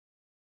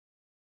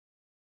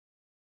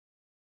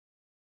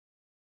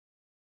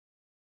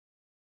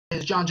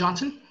is John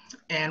Johnson,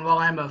 and while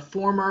I'm a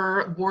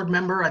former board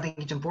member, I think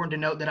it's important to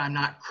note that I'm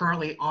not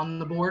currently on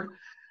the board,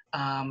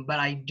 but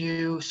I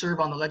do serve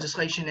on the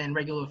Legislation and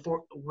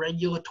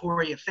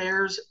Regulatory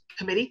Affairs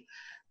Committee.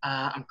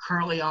 I'm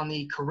currently on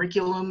the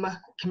Curriculum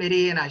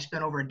Committee, and I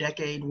spent over a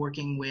decade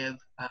working with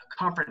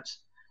conference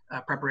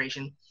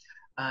preparation.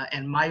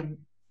 And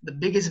the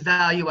biggest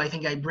value I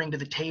think I bring to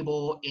the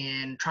table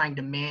in trying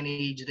to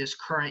manage this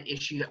current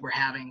issue that we're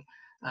having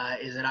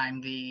is that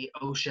I'm the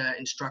OSHA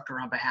instructor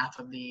on behalf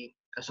of the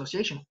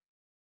association.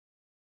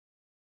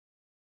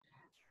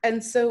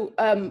 And so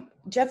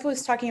Jeff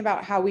was talking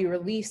about how we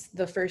released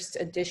the first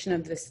edition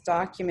of this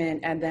document,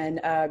 and then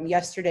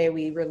yesterday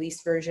we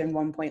released version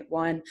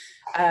 1.1.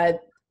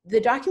 The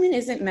document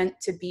isn't meant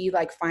to be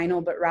like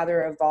final, but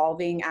rather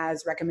evolving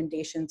as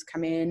recommendations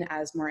come in,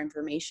 as more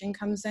information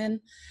comes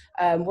in.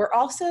 We're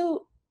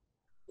also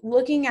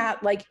looking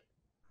at, like,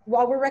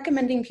 while we're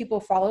recommending people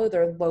follow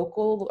their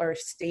local or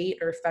state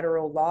or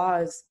federal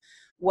laws,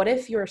 what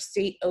if your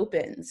state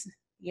opens,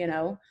 you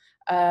know?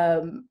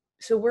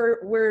 So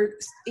we're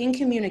in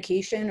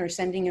communication or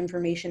sending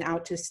information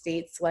out to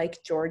states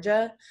like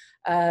Georgia,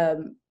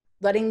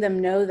 letting them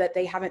know that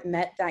they haven't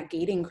met that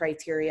gating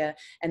criteria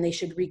and they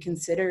should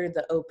reconsider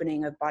the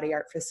opening of body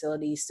art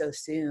facilities so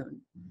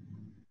soon.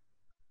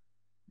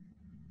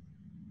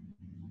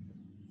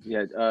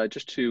 Yeah,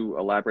 just to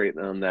elaborate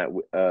on that,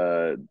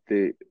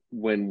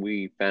 when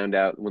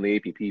the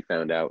APP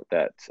found out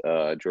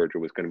that Georgia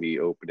was going to be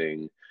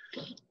opening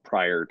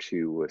prior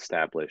to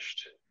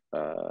established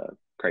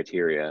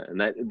criteria,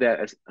 and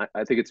that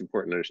I think it's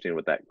important to understand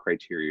what that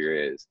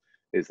criteria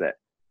is that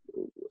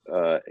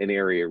an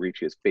area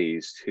reaches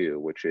phase 2,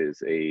 which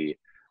is a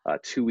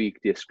 2-week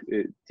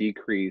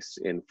decrease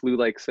in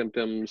flu-like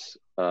symptoms,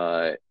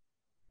 a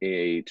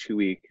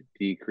 2-week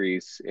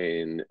decrease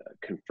in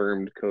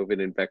confirmed COVID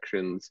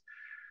infections,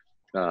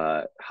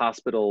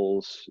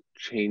 hospitals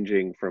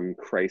changing from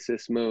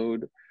crisis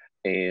mode,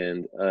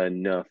 and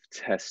enough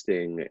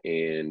testing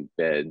and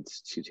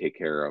beds to take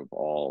care of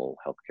all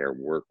healthcare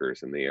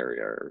workers in the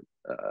area,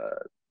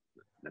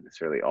 not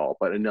necessarily all,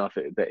 but enough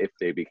that if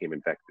they became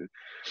infected.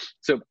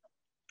 So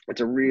it's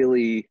a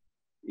really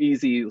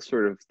easy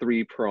sort of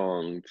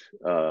 3-pronged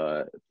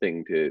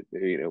thing to,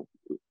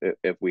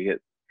 if we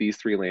hit these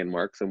 3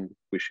 landmarks, then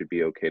we should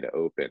be okay to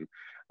open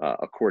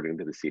according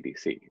to the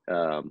CDC.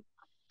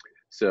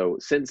 So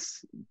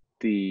since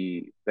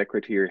that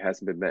criteria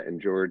hasn't been met in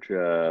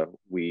Georgia,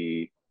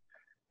 we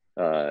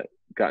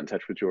got in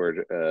touch with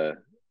Georgia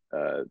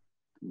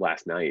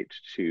last night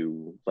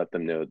to let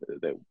them know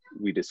that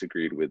we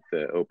disagreed with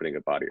the opening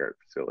of body art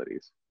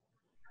facilities.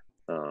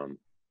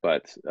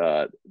 But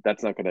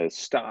that's not going to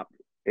stop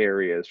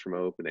areas from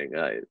opening.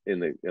 In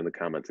the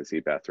comments, I see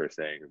Beth were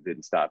saying it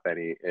didn't stop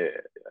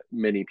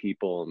many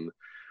people, and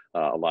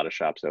a lot of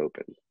shops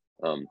opened.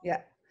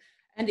 Yeah.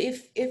 And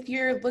if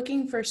you're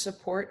looking for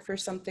support for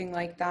something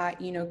like that,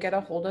 get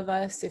a hold of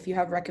us. If you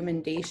have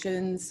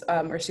recommendations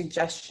or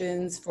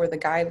suggestions for the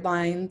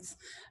guidelines,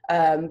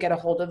 get a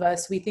hold of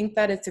us. We think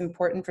that it's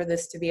important for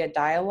this to be a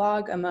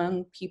dialogue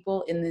among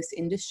people in this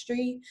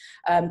industry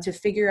to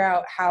figure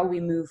out how we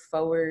move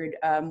forward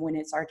when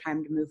it's our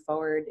time to move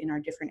forward in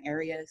our different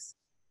areas.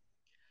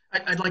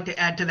 I'd like to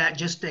add to that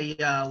just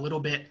a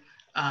little bit.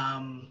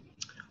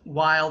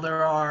 While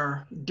there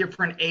are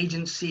different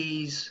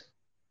agencies,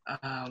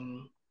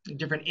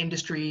 different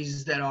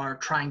industries that are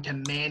trying to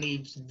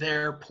manage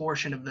their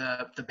portion of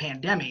the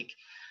pandemic,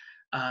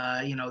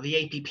 the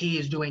APP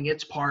is doing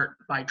its part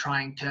by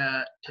trying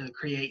to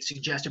create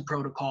suggested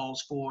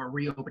protocols for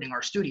reopening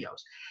our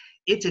studios.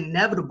 It's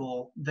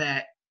inevitable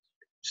that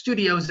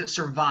studios that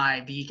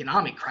survive the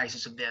economic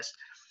crisis of this,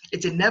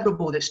 it's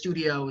inevitable that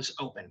studios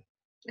open.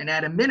 And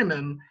at a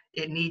minimum,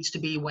 it needs to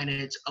be when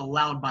it's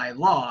allowed by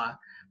law,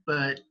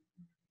 but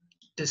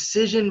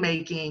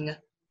decision-making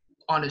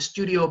on a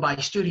studio by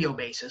studio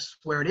basis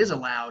where it is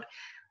allowed,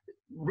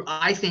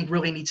 I think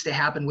really needs to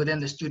happen within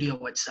the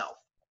studio itself.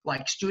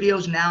 Like,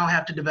 studios now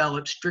have to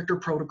develop stricter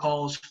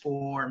protocols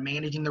for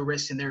managing the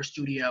risks in their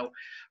studio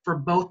for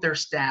both their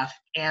staff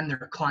and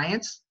their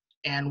clients.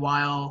 And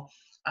while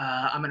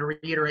I'm going to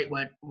reiterate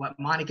what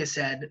Monica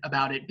said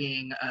about it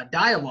being a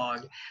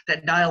dialogue,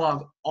 that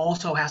dialogue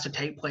also has to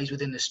take place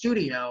within the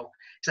studio,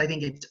 because I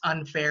think it's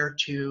unfair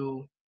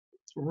to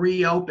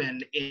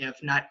reopen if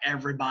not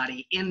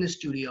everybody in the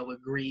studio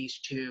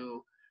agrees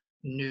to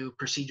new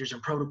procedures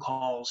and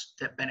protocols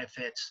that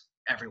benefits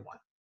everyone.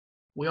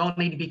 We all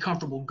need to be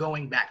comfortable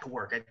going back to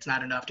work. It's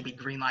not enough to be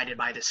green-lighted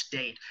by the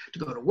state to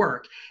go to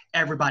work.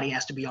 Everybody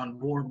has to be on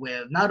board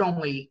with not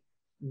only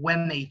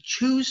when they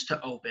choose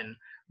to open,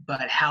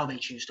 but how they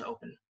choose to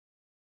open.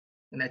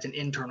 And that's an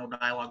internal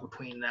dialogue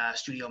between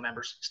studio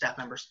members, staff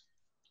members.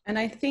 And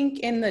I think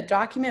in the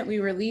document we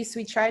release,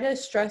 we try to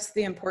stress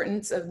the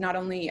importance of not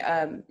only,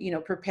 you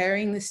know,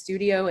 preparing the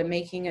studio and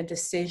making a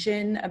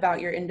decision about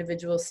your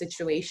individual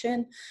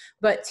situation,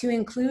 but to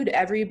include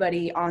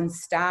everybody on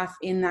staff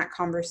in that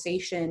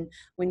conversation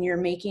when you're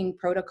making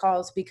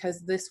protocols,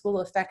 because this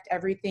will affect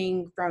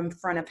everything from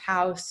front of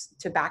house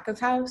to back of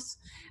house,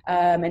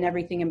 and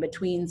everything in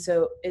between.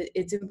 So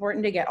it's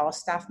important to get all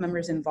staff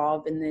members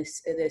involved in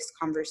this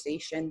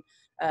conversation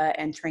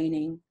and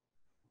training.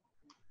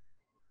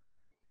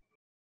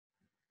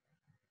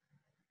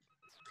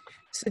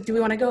 So do we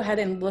want to go ahead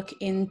and look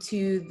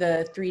into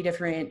the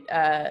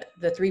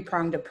the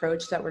three-pronged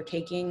approach that we're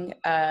taking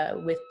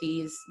with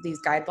these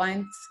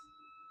guidelines?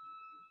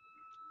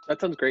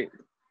 That sounds great.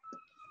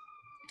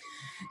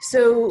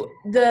 So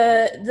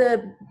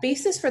the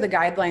basis for the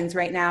guidelines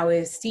right now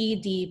is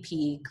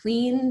CDP,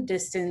 clean,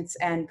 distance,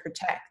 and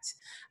protect.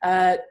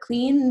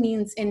 Clean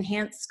means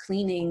enhanced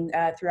cleaning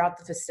throughout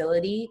the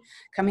facility,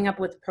 coming up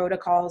with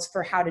protocols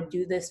for how to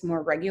do this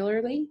more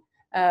regularly.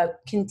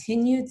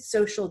 Continued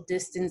social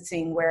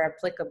distancing where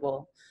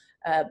applicable.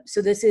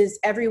 So this is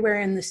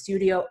everywhere in the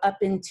studio up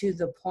into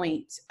the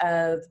point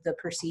of the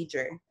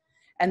procedure.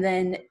 And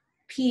then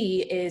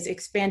P is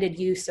expanded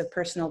use of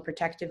personal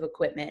protective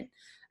equipment.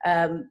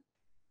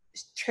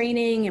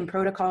 Training and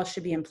protocols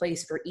should be in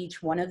place for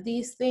each one of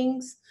these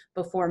things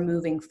before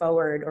moving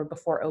forward or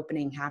before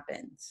opening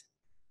happens.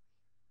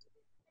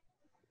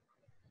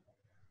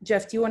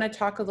 Jeff, do you want to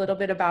talk a little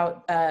bit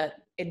about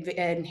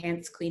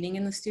enhanced cleaning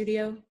in the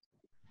studio?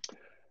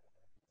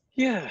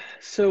 Yeah,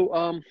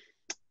 so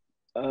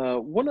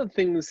one of the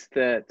things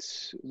that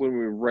when we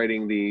were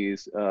writing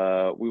these,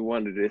 we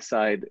wanted to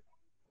decide,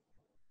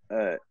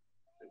 a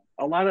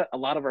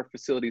lot of our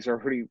facilities are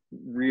already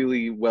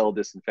really well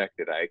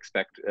disinfected. I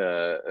expect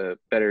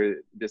better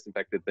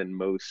disinfected than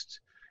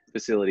most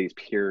facilities,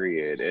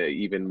 period,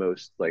 even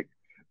most like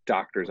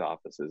doctor's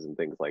offices and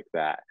things like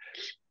that.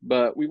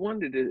 But we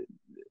wanted to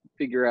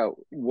figure out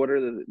what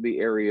are the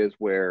areas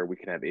where we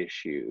can have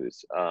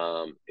issues,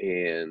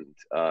 and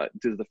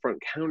does the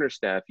front counter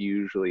staff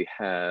usually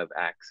have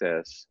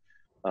access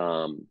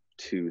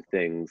to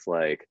things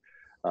like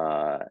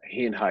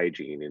hand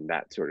hygiene and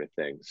that sort of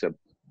thing. So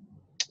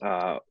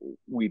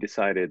we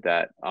decided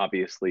that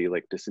obviously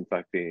like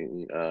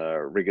disinfecting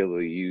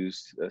regularly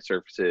used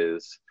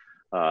surfaces,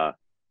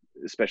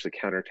 especially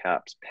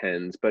countertops,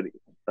 pens, but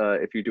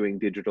if you're doing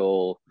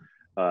digital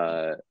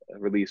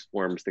release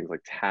forms, things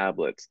like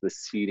tablets, the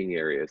seating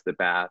areas, the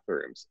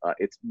bathrooms,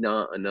 it's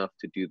not enough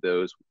to do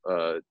those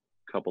a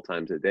couple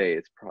times a day.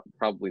 It's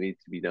probably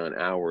needs to be done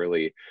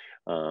hourly,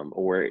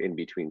 or in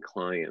between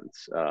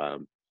clients.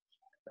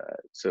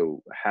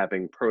 So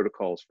having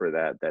protocols for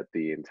that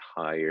the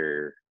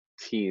entire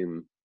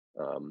team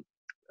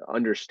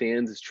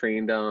understands, is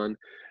trained on,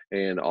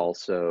 and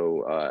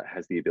also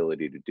has the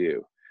ability to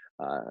do.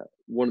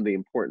 One of the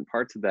important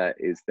parts of that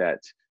is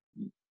that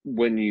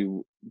when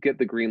you get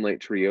the green light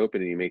to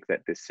reopen and you make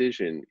that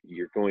decision,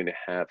 you're going to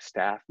have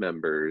staff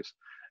members,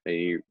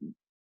 and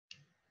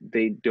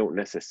they don't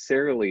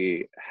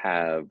necessarily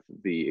have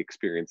the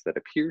experience that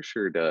a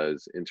piercer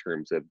does in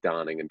terms of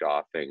donning and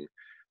doffing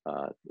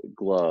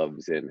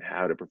gloves and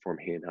how to perform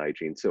hand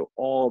hygiene. So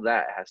all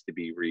that has to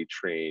be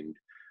retrained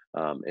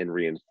and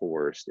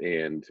reinforced.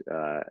 And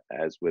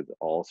as with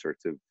all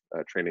sorts of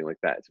training like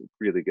that, it's a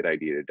really good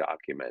idea to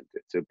document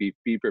it. So be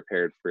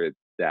prepared for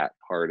that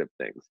part of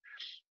things.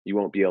 You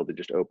won't be able to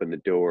just open the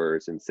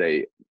doors and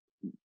say,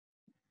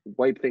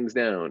 wipe things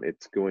down.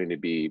 It's going to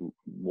be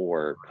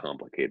more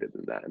complicated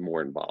than that and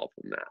more involved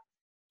than that.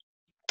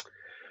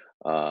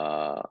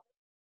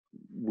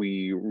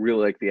 We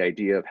really like the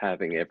idea of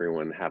having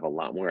everyone have a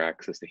lot more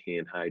access to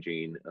hand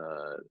hygiene.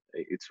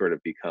 It's sort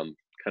of become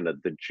kind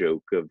of the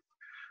joke of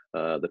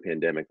the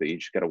pandemic that you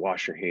just got to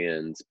wash your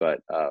hands,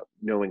 but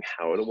knowing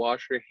how to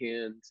wash your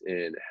hands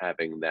and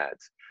having that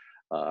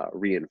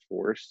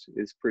reinforced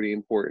is pretty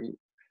important.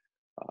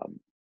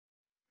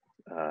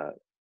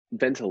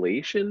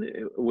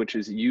 Ventilation, which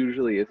is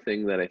usually a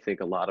thing that I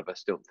think a lot of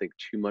us don't think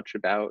too much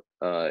about,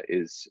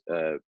 is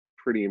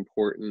pretty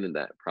important, and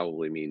that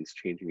probably means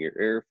changing your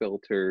air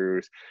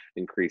filters,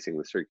 increasing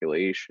the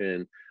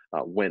circulation,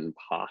 when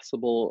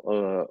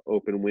possible,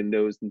 open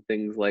windows and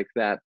things like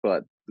that.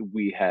 But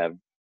we have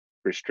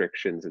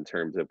restrictions in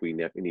terms of we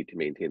need to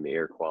maintain the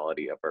air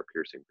quality of our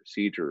piercing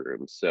procedure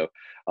rooms. So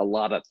a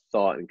lot of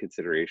thought and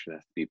consideration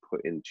has to be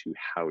put into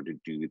how to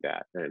do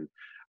that. And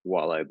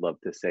while I'd love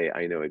to say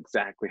I know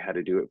exactly how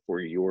to do it for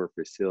your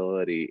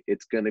facility,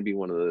 it's going to be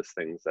one of those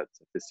things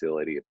that's a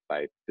facility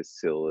by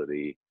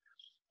facility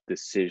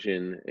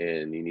decision,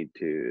 and you need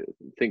to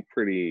think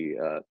pretty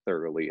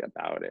thoroughly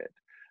about it.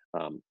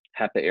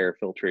 HEPA air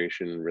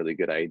filtration, really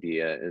good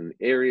idea. And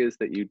areas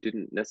that you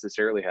didn't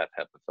necessarily have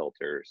HEPA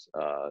filters,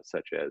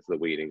 such as the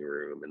waiting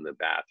room and the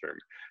bathroom,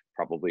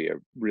 probably a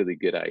really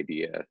good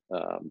idea.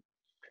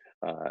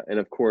 And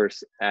of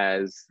course,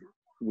 as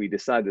we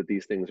decide that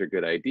these things are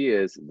good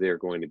ideas, they're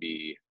going to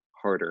be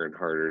harder and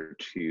harder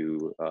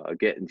to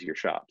get into your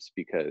shops,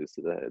 because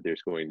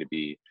there's going to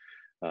be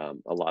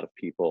a lot of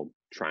people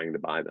trying to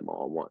buy them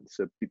all at once.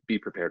 So be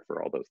prepared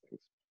for all those things.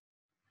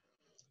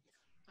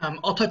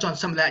 I'll touch on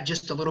some of that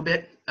just a little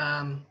bit,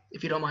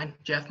 if you don't mind,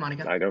 Jeff,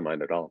 Monica. I don't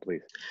mind at all,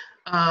 please.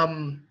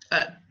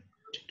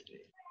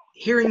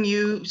 Hearing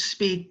you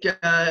speak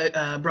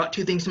brought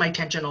two things to my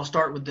attention. I'll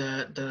start with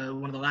the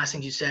one of the last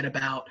things you said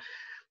about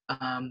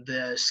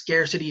the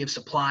scarcity of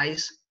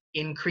supplies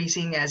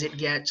increasing as it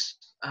gets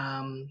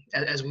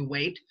as we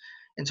wait.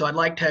 And so I'd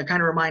like to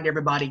kind of remind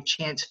everybody,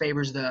 chance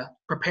favors the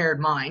prepared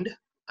mind,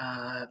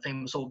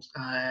 famous old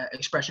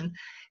expression.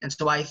 And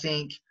so I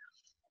think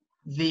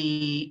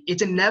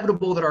it's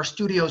inevitable that our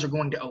studios are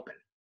going to open.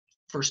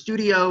 For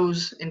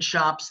studios and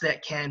shops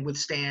that can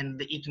withstand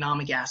the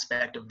economic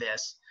aspect of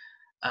this,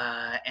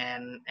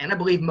 and I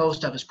believe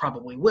most of us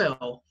probably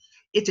will,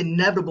 it's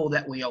inevitable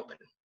that we open.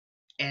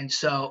 And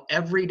so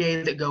every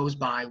day that goes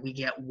by, we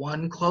get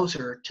one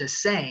closer to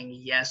saying,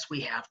 yes,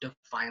 we have to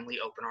finally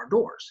open our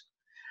doors.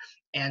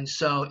 And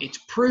so it's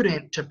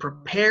prudent to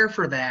prepare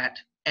for that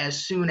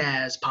as soon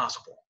as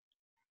possible.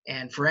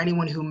 And for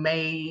anyone who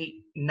may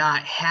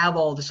not have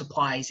all the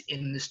supplies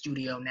in the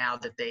studio now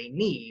that they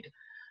need,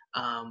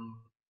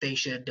 they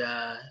should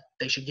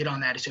get on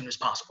that as soon as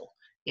possible.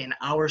 In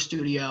our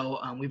studio,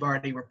 we've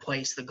already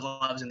replaced the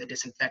gloves and the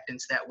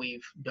disinfectants that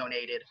we've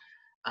donated.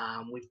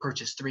 We've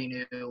purchased 3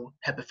 new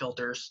HEPA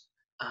filters,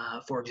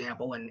 for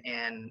example,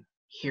 and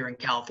here in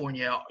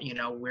California, you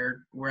know,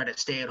 we're at a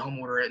stay-at-home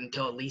order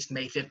until at least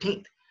May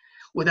 15th,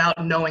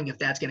 without knowing if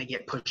that's going to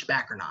get pushed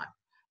back or not.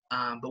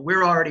 But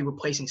we're already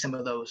replacing some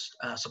of those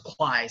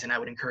supplies, and I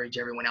would encourage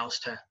everyone else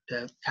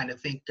to kind of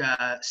think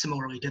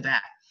similarly to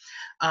that.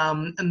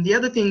 And the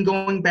other thing,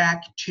 going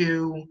back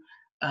to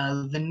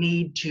the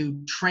need to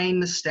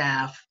train the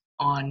staff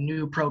on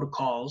new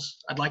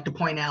protocols, I'd like to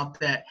point out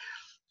that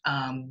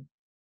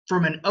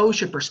from an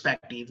OSHA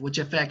perspective, which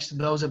affects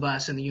those of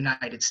us in the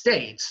United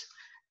States,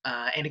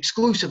 and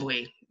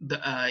exclusively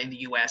in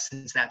the US,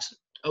 since that's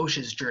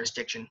OSHA's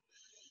jurisdiction,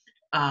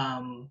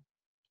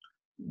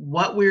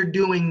 what we're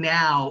doing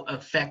now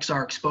affects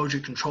our exposure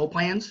control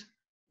plans.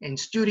 And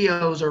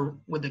studios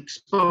with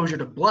exposure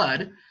to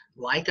blood,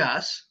 like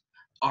us,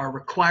 are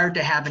required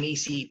to have an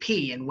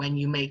ECP. And when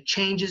you make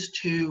changes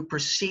to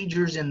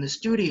procedures in the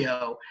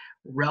studio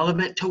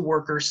relevant to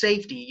worker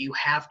safety, you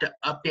have to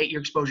update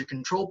your exposure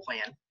control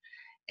plan.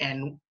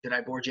 And did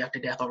I bore Jeff to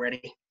death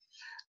already?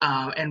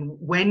 And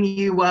when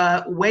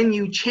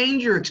you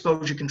change your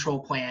exposure control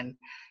plan,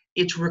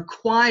 it's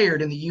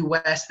required in the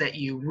US that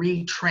you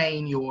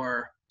retrain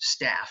your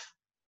staff.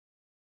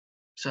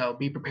 So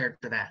be prepared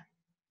for that.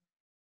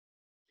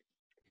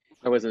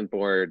 I wasn't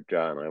bored,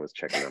 John. I was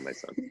checking on my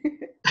son.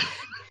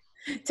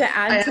 To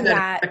add to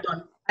that,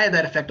 I had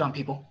that effect on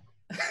people.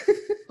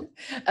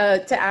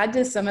 To add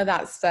to some of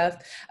that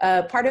stuff,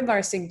 part of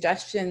our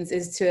suggestions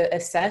is to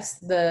assess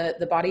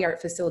the body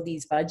art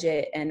facility's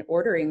budget and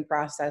ordering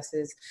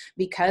processes,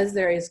 because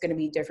there is going to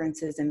be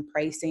differences in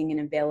pricing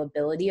and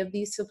availability of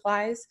these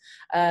supplies.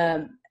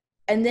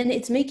 And then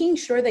it's making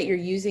sure that you're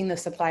using the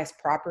supplies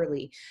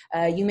properly.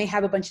 You may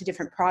have a bunch of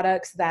different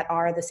products that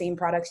are the same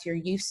products you're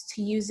used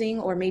to using,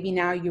 or maybe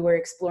now you are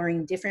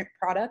exploring different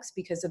products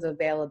because of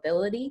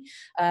availability.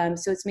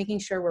 So it's making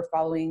sure we're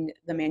following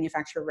the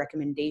manufacturer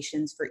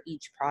recommendations for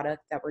each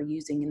product that we're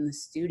using in the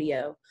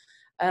studio.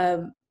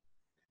 Do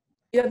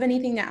you have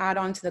anything to add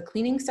on to the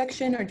cleaning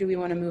section, or do we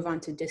want to move on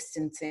to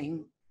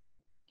distancing?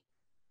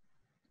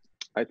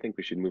 I think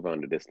we should move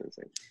on to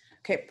distancing.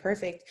 Okay,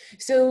 perfect.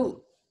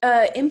 So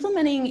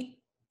implementing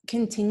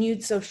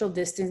continued social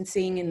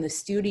distancing in the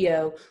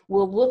studio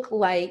will look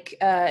like,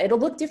 it'll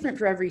look different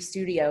for every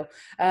studio.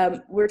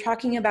 We're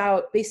talking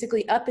about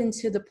basically up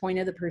into the point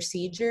of the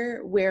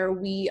procedure where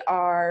we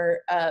are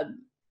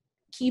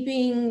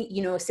keeping,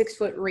 you know, a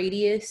 6-foot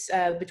radius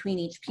between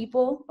each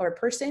people or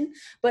person,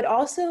 but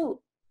also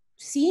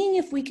seeing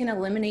if we can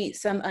eliminate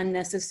some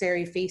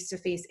unnecessary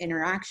face-to-face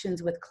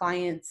interactions with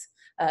clients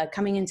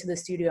coming into the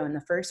studio in the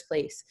first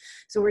place.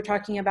 So we're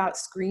talking about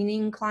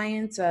screening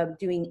clients,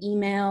 doing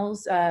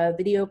emails,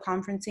 video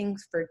conferencing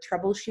for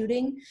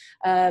troubleshooting.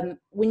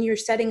 When you're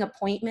setting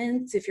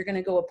appointments, if you're going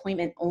to go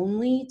appointment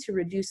only to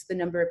reduce the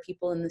number of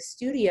people in the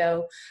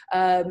studio,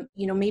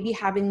 you know, maybe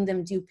having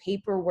them do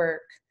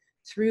paperwork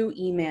through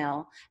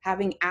email,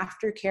 having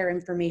aftercare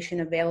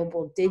information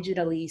available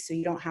digitally so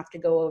you don't have to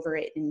go over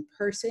it in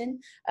person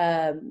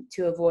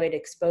to avoid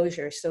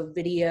exposure. So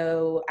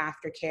video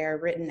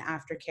aftercare, written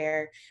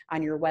aftercare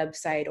on your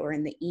website or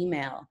in the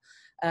email.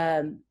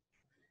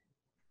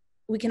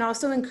 We can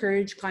also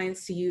encourage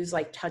clients to use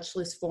like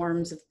touchless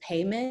forms of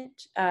payment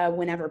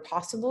whenever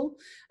possible,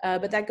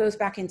 but that goes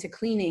back into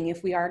cleaning.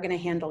 If we are going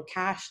to handle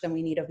cash, then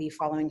we need to be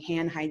following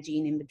hand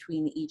hygiene in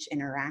between each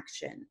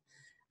interaction.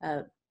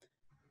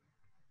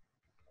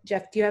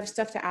 Jeff, do you have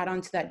stuff to add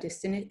on to that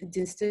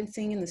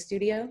distancing in the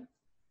studio?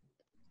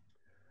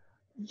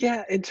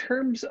 Yeah, in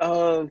terms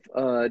of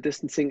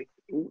distancing,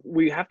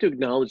 we have to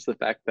acknowledge the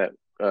fact that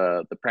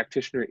the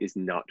practitioner is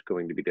not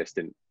going to be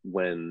distant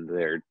when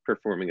they're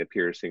performing a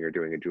piercing or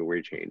doing a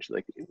jewelry change.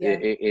 Like, Yeah.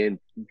 and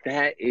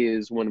that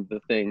is one of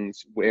the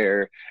things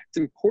where it's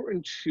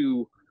important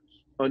to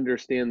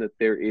understand that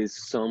there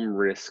is some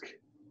risk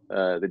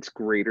that's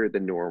greater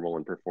than normal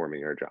in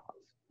performing our jobs,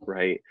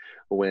 right?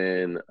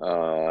 When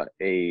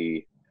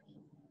a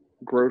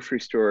grocery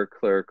store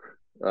clerk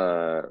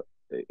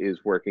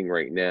is working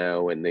right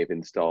now and they've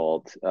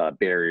installed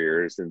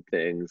barriers and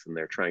things and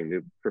they're trying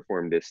to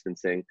perform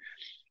distancing,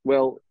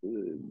 well,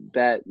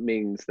 that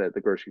means that the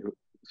grocery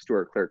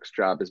store clerk's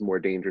job is more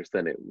dangerous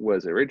than it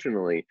was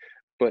originally,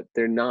 but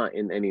they're not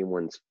in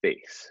anyone's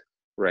face,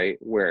 right?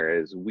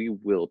 Whereas we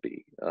will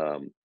be.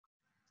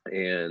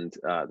 And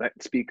that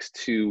speaks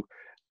to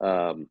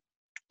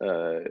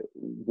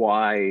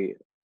why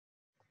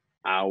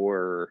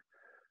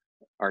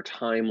our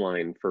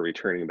timeline for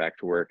returning back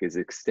to work is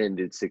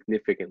extended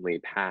significantly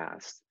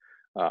past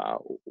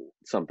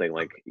something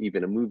like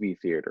even a movie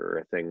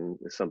theater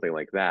or something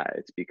like that.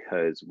 It's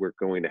because we're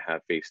going to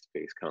have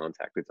face-to-face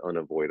contact. It's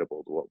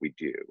unavoidable to what we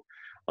do,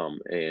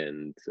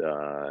 and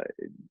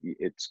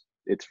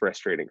it's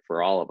frustrating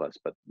for all of us,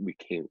 but we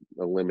can't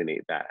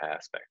eliminate that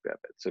aspect of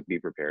it. So be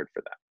prepared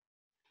for that.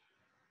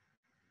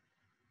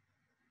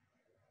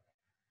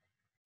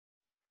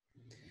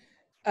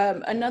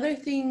 Another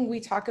thing we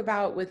talk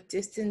about with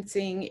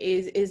distancing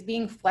is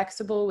being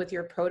flexible with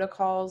your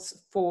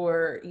protocols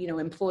for, you know,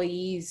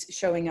 employees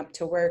showing up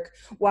to work.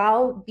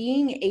 While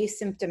being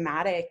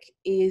asymptomatic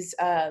is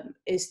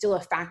still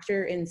a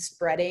factor in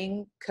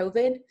spreading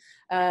COVID,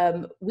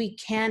 we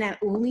can at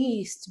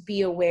least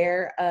be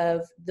aware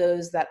of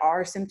those that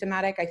are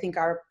symptomatic. I think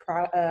our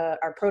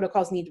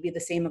protocols need to be the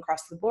same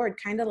across the board.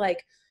 Kind of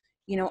like,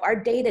 you know, our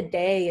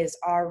day-to-day is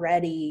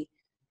already,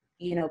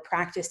 you know,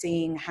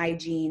 practicing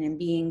hygiene and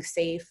being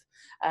safe.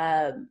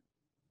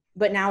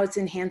 But now it's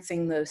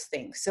enhancing those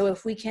things. So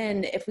if we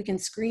can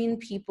screen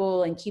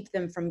people and keep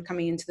them from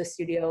coming into the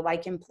studio,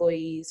 like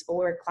employees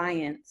or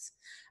clients,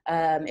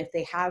 if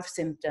they have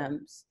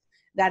symptoms,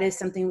 that is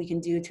something we can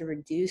do to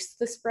reduce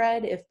the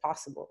spread if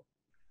possible.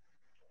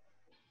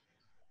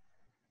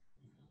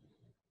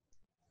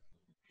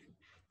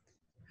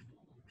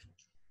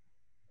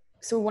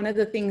 So one of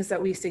the things that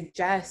we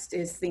suggest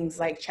is things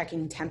like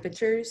checking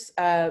temperatures.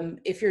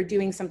 If you're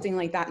doing something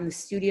like that in the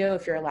studio,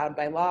 if you're allowed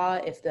by law,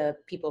 if the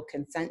people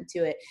consent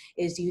to it,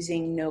 is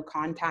using no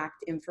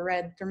contact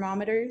infrared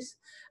thermometers.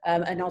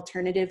 An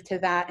alternative to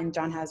that, and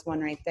John has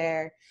one right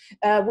there.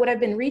 What I've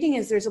been reading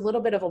is there's a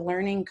little bit of a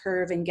learning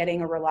curve in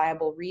getting a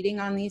reliable reading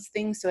on these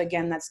things. So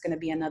again, that's going to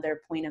be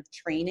another point of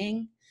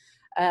training.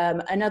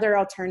 Another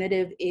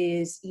alternative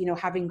is, you know,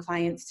 having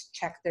clients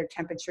check their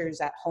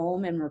temperatures at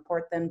home and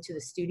report them to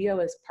the studio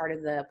as part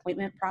of the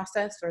appointment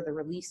process or the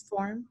release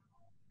form.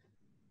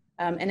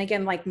 And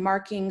again, like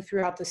marking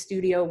throughout the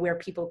studio where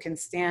people can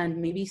stand,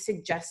 maybe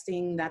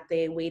suggesting that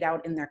they wait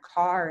out in their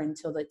car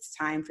until it's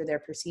time for their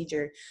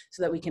procedure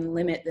so that we can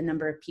limit the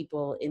number of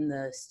people in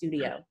the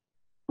studio.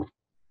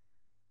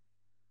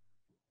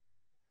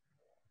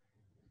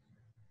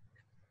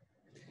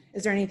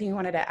 Is there anything you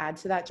wanted to add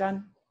to that,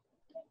 John?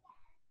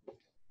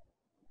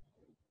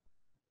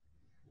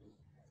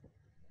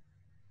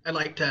 I'd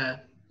like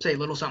to say a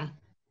little something.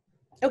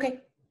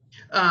 Okay.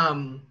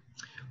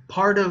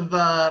 Part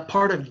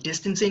of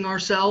distancing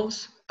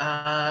ourselves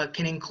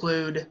can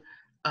include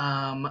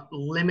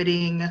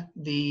limiting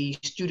the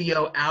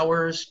studio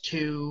hours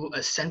to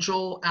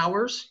essential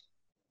hours,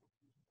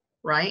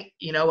 right?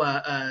 You know,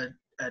 a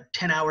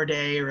 10-hour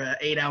day or an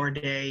 8-hour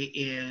day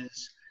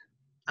is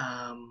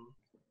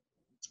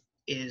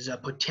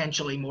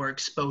potentially more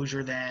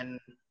exposure than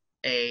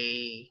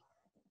a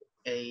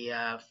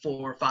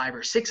 4, 5,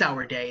 or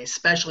 6-hour day,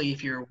 especially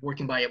if you're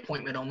working by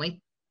appointment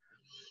only.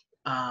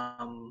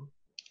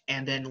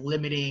 And then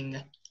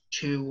limiting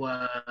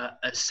to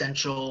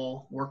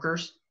essential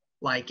workers.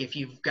 Like if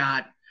you've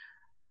got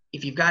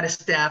a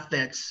staff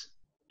that's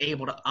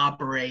able to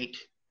operate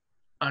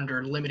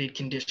under limited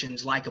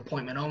conditions like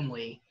appointment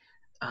only,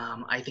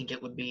 I think it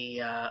would be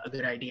a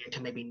good idea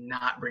to maybe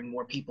not bring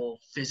more people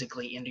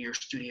physically into your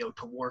studio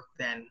to work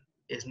than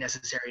is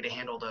necessary to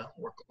handle the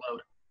workload.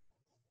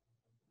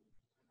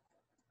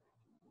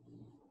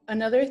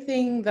 Another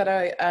thing that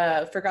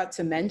I forgot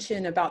to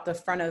mention about the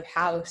front of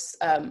house,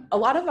 a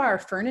lot of our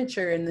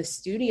furniture in the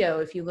studio,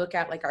 if you look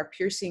at like our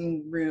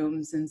piercing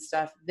rooms and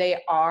stuff,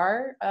 they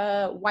are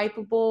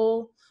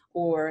wipeable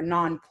or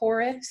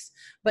non-porous,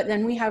 but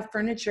then we have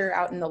furniture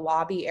out in the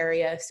lobby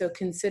area. So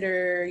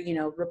consider, you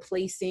know,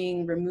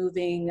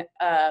 removing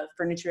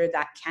furniture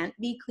that can't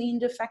be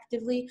cleaned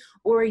effectively,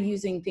 or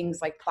using things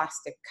like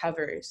plastic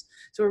covers.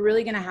 So we're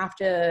really gonna have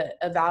to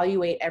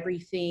evaluate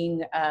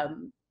everything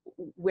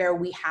where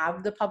we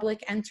have the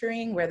public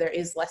entering, where there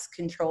is less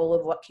control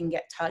of what can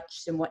get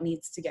touched and what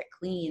needs to get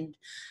cleaned,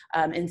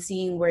 and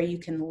seeing where you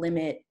can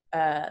limit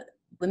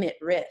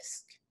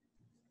risk.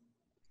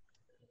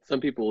 Some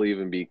people will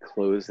even be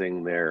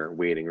closing their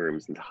waiting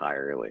rooms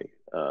entirely.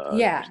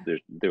 Yeah.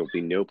 There will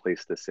be no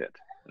place to sit.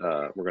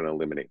 We're going to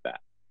eliminate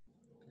that.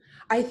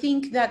 I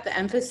think that the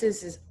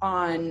emphasis is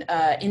on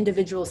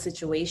individual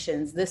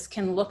situations. This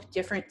can look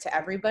different to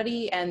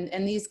everybody,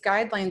 and these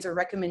guidelines or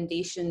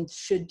recommendations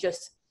should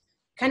just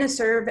kind of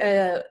serve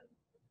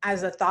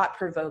as a thought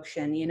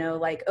provocation, you know,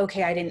 like,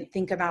 okay, I didn't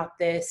think about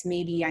this,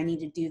 maybe I need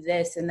to do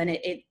this. And then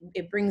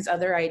it brings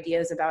other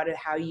ideas about it,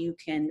 how you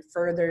can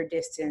further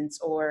distance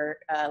or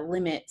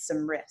limit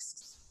some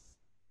risks.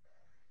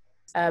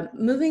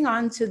 Moving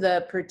on to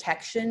the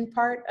protection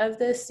part of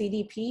the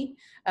CDP,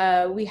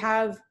 we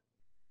have,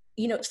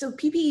 you know, so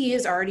PPE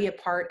is already a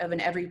part of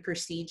an every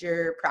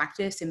procedure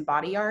practice in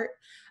body art.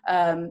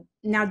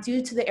 Now,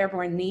 due to the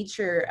airborne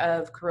nature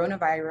of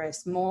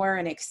coronavirus, more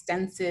and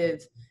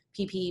extensive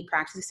PPE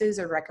practices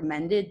are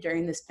recommended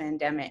during this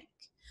pandemic.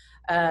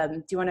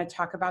 Do you want to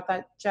talk about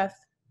that, Jeff?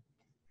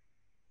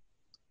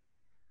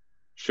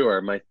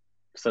 Sure. My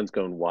son's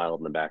going wild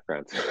in the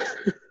background.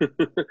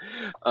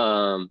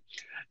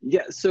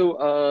 Yeah,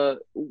 so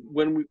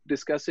when we're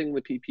discussing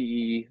the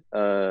PPE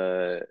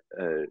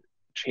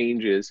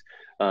changes,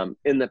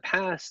 in the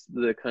past,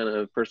 the kind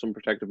of personal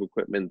protective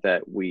equipment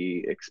that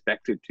we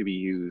expected to be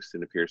used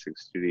in a piercing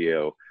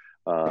studio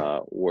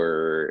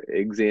were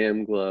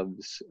exam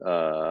gloves.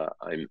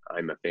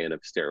 I'm a fan of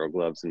sterile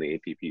gloves, and the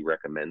APP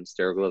recommends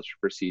sterile gloves for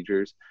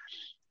procedures.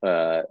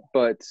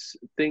 But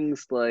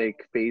things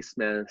like face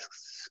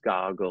masks,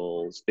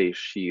 goggles, face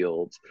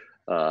shields,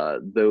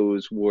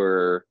 those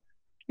were,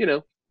 you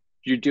know,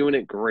 you're doing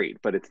it great,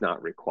 but it's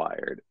not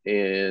required.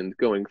 And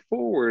going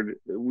forward,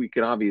 we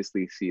can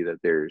obviously see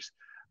that there's,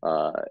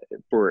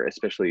 for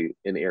especially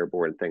an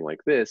airborne thing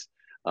like this,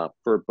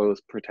 for both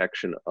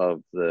protection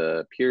of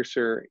the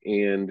piercer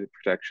and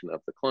protection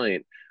of the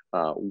client,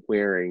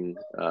 wearing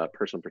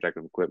personal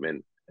protective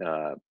equipment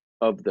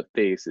of the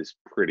face is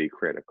pretty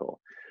critical.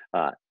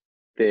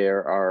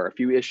 There are a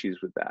few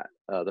issues with that.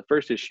 The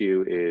first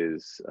issue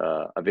is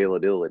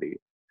availability.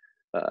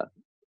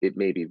 It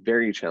may be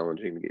very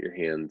challenging to get your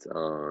hands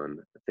on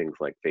things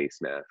like face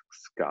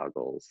masks,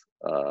 goggles,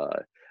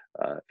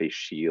 face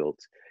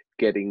shields.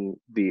 Getting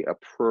the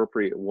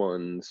appropriate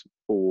ones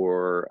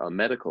for a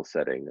medical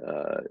setting.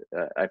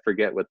 I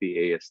forget what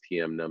the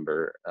ASTM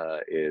number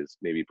is.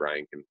 Maybe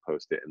Brian can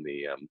post it in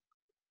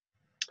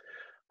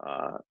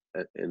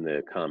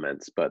the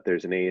comments. But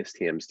there's an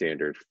ASTM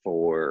standard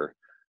for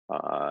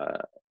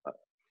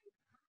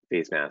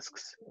face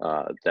masks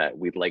that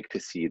we'd like to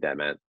see them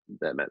at.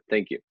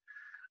 Thank you.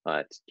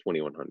 It's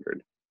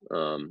 2100,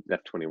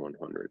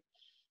 F2100.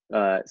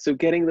 So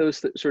getting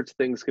those sorts of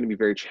things is going to be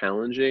very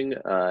challenging.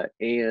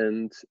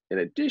 And in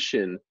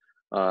addition,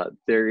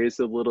 there is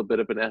a little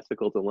bit of an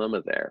ethical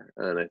dilemma there.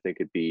 And I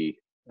think it'd be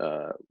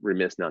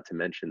remiss not to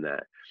mention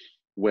that.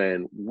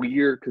 When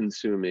we're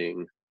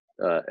consuming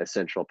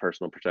essential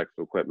personal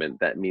protective equipment,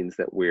 that means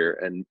that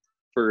we're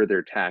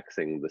further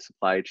taxing the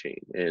supply chain.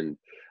 And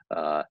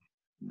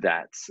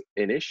that's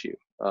an issue.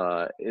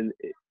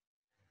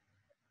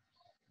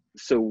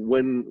 So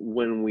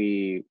when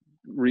we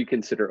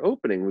reconsider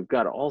opening, we've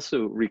got to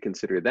also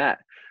reconsider that.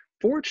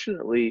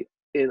 Fortunately,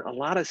 in a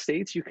lot of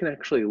states, you can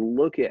actually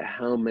look at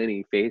how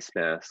many face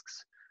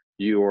masks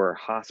your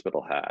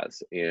hospital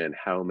has, and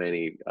how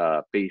many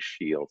face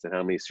shields, and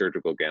how many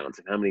surgical gowns,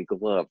 and how many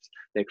gloves.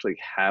 They actually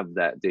have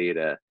that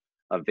data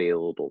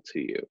available to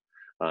you.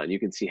 And you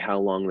can see how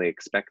long they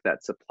expect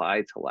that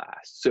supply to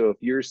last. So if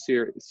you're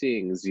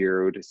seeing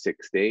 0 to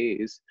 6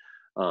 days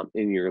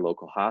in your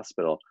local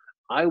hospital,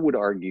 I would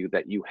argue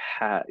that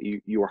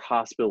your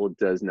hospital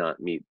does not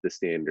meet the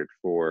standard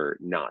for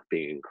not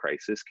being in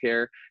crisis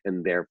care,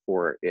 and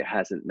therefore it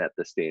hasn't met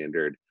the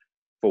standard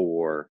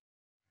for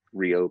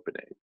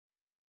reopening.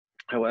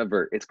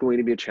 However, it's going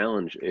to be a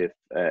challenge if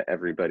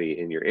everybody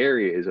in your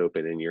area is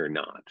open and you're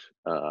not.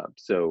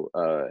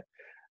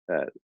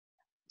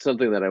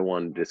 Something that I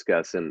want to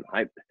discuss, and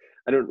I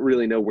don't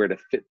really know where to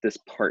fit this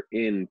part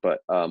in, but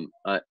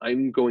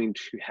I'm going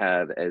to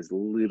have as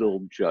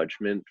little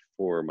judgment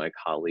for my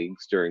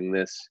colleagues during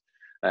this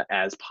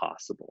as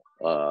possible.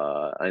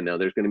 I know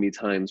there's going to be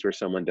times where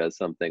someone does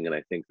something and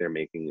I think they're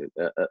making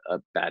a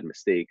bad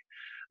mistake.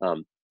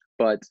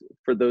 But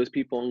for those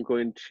people, I'm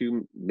going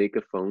to make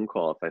a phone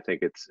call if I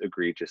think it's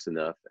egregious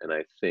enough. And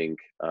I think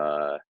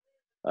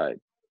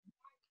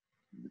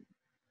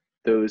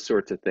those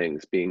sorts of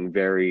things, being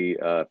very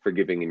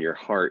forgiving in your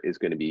heart, is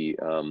going to be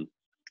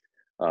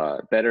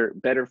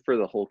better for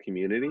the whole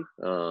community,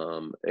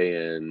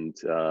 and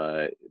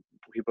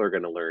people are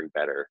going to learn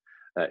better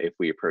if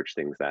we approach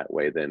things that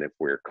way than if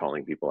we're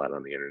calling people out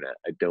on the internet.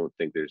 I don't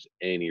think there's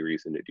any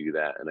reason to do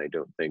that, and I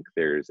don't think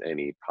there's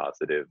any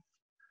positive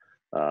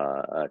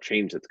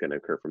change that's going to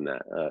occur from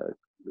that.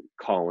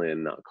 Call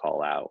in, not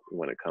call out,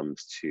 when it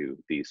comes to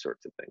these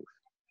sorts of things.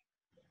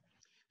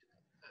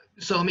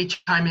 So let me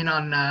chime in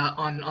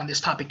on this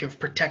topic of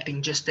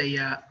protecting just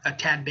a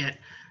tad bit.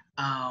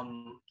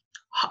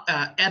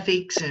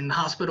 Ethics and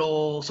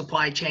hospital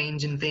supply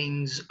chains and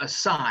things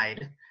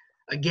aside,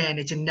 again,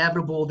 it's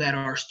inevitable that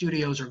our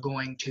studios are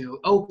going to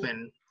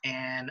open,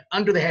 and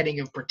under the heading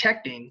of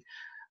protecting,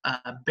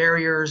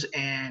 barriers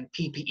and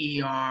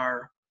PPE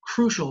are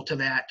crucial to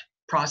that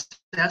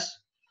process.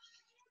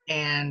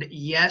 And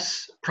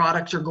yes,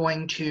 products are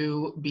going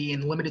to be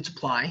in limited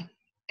supply.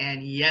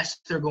 And yes,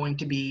 they're going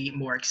to be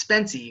more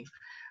expensive,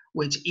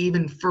 which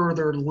even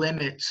further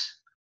limits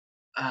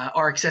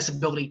our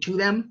accessibility to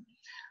them.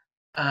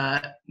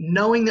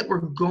 Knowing that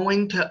we're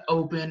going to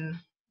open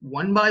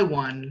one by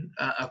one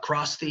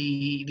across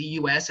the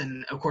US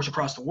and of course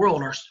across the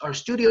world, our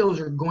studios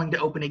are going to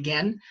open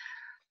again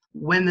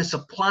when the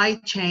supply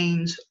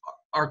chains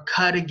are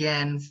cut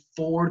again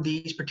for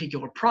these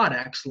particular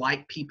products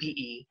like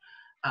PPE.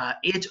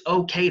 It's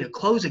okay to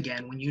close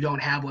again when you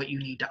don't have what you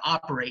need to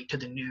operate to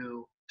the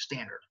new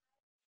standard.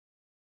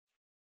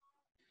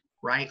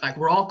 Right? Like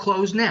we're all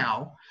closed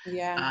now.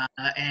 Yeah.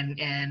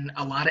 And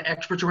a lot of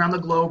experts around the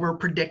globe are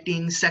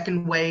predicting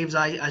second waves.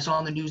 I saw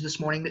on the news this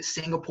morning that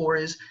Singapore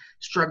is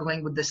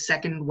struggling with the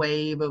second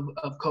wave of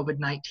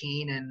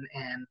COVID-19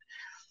 and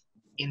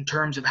in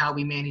terms of how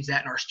we manage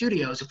that in our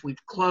studios. If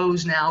we've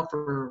closed now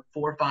for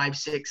 4, 5,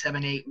 6,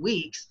 7, 8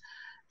 weeks,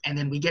 and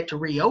then we get to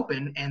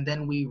reopen and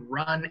then we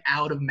run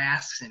out of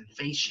masks and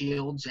face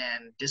shields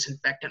and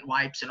disinfectant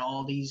wipes and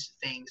all these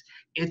things,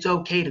 it's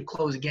okay to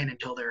close again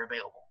until they're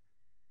available.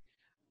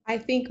 I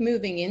think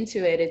moving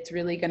into it, it's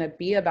really going to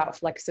be about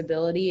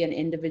flexibility and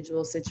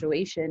individual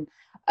situation,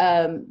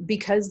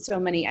 because so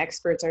many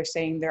experts are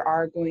saying there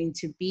are going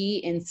to be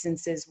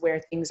instances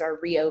where things are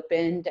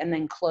reopened and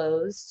then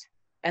closed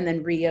and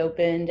then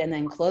reopened and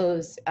then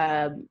closed,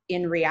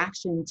 in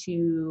reaction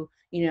to,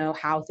 you know,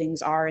 how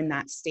things are in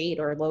that state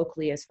or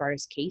locally as far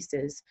as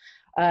cases.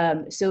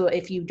 So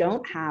if you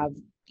don't have,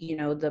 you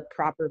know, the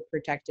proper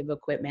protective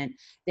equipment,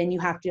 then you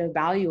have to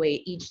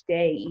evaluate each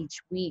day, each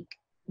week.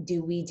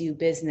 Do we do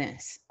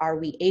business? Are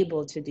we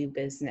able to do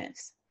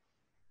business?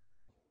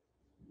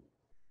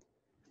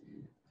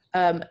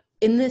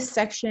 In this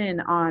section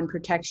on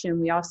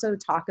protection, we also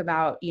talk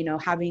about, you know,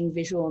 having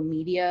visual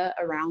media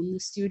around the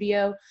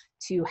studio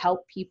to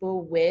help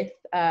people with,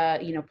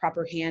 you know,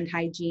 proper hand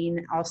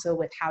hygiene, also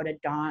with how to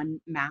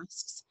don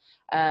masks,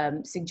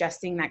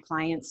 suggesting that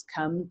clients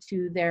come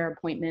to their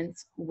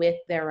appointments with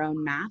their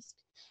own mask,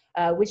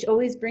 which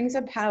always brings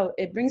about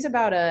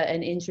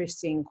an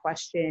interesting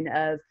question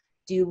of,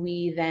 do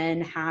we then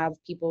have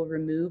people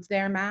remove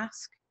their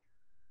mask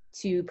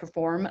to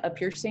perform a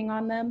piercing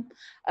on them?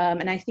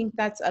 And I think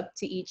that's up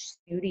to each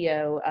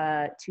studio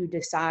to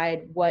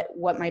decide what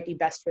might be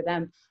best for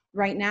them.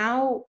 Right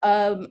now,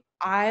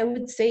 I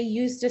would say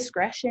use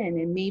discretion,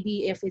 and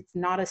maybe if it's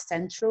not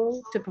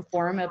essential to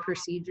perform a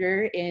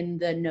procedure in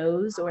the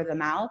nose or the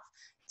mouth,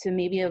 to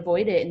maybe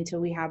avoid it until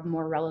we have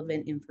more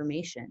relevant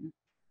information.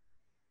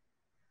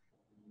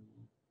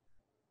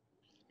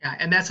 Yeah,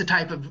 and that's the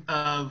type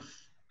of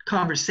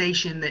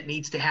conversation that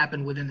needs to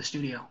happen within the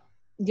studio.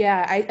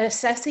 Yeah,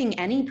 assessing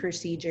any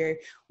procedure,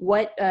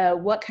 what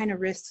kind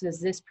of risks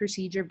does this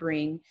procedure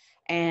bring,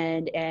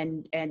 and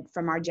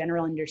from our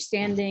general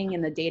understanding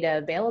and the data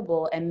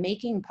available, and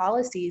making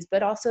policies,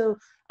 but also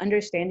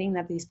understanding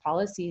that these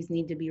policies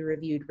need to be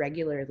reviewed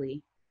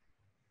regularly.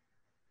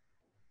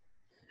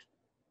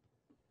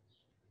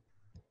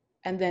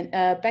 And then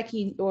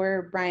Becky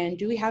or Brian,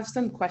 do we have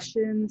some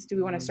questions? Do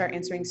we want to start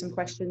answering some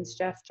questions,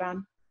 Jeff,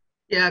 John?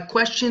 Yeah,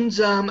 questions.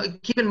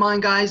 Keep in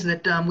mind, guys,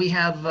 that we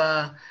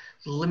have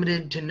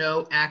limited to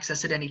no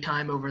access at any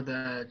time over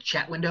the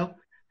chat window.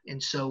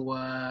 And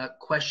so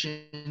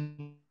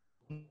questions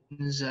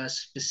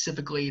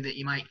specifically that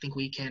you might think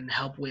we can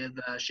help with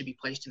should be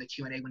placed in the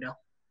Q&A window.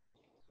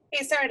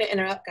 Hey, sorry to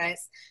interrupt,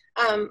 guys.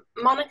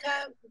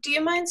 Monica, do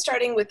you mind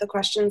starting with the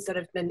questions that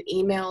have been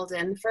emailed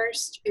in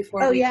first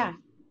before we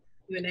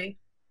Q&A?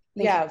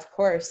 Yeah, of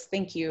course.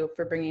 Thank you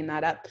for bringing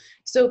that up.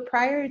 So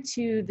prior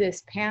to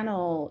this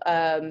panel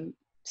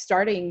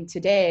starting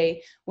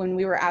today, when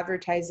we were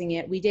advertising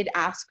it, we did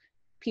ask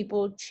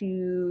people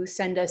to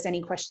send us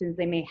any questions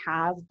they may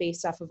have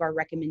based off of our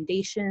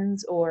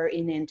recommendations or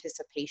in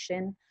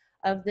anticipation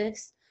of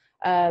this.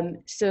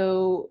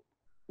 So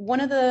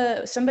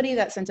somebody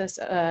that sent us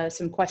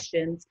some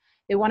questions,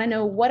 they want to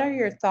know, what are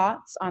your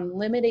thoughts on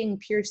limiting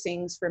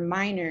piercings for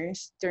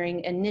minors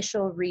during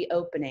initial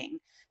reopening,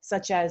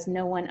 such as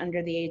no one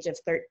under the age of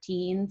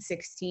 13,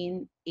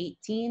 16,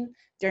 18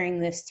 during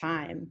this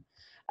time?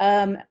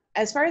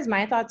 As far as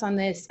my thoughts on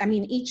this, I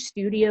mean, each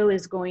studio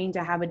is going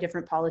to have a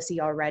different policy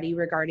already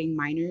regarding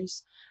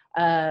minors.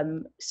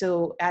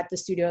 So at the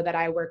studio that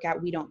I work at,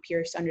 we don't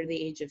pierce under the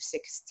age of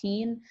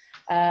 16.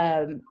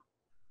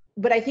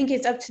 But I think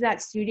it's up to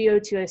that studio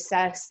to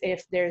assess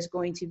if there's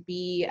going to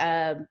be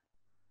a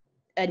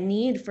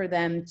need for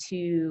them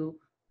to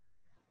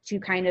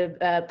kind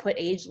of put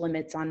age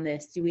limits on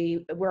this.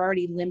 We're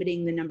already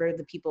limiting the number of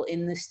the people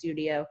in the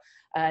studio.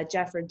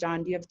 Jeff or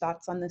John, do you have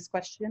thoughts on this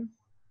question?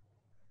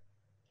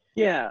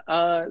 Yeah,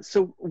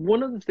 so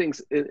one of the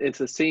things, it's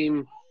the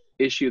same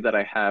issue that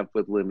I have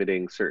with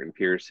limiting certain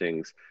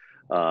piercings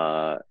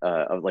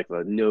of like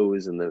the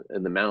nose and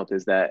the mouth,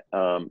 is that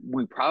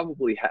we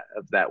probably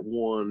have that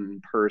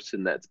one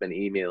person that's been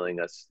emailing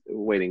us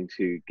waiting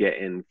to get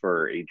in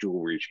for a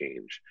jewelry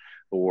change,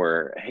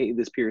 or hey,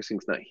 this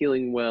piercing's not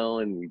healing well,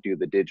 and we do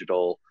the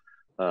digital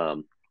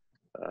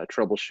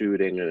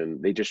troubleshooting,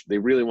 and they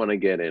really want to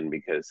get in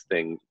because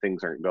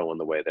things aren't going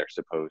the way they're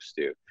supposed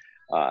to.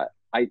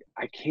 I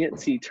can't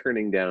see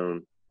turning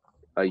down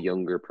a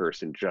younger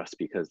person just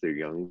because they're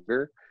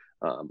younger.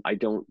 I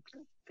don't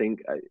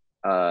think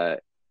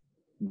that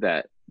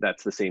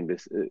that's the same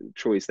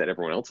choice that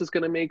everyone else is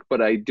going to make,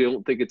 but I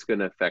don't think it's going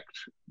to affect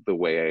the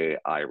way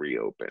I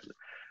reopen.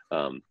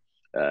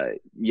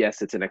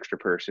 Yes, it's an extra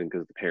person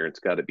because the parents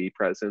got to be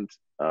present,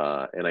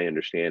 and I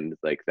understand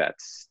like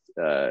that's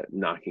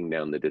knocking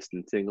down the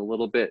distancing a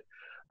little bit,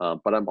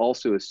 but I'm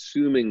also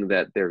assuming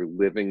that they're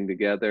living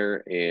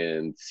together,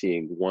 and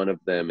seeing one of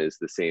them is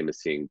the same as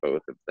seeing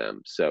both of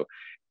them. So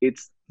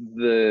it's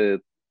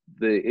the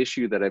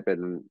issue that I've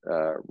been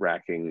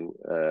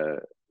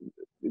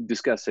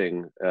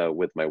discussing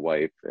with my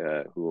wife,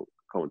 who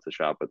owns the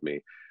shop with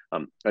me.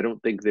 I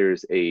don't think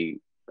there's a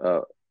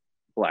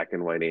black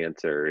and white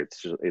answer.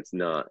 It's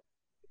not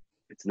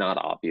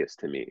obvious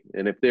to me.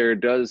 And if there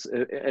does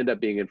end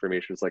up being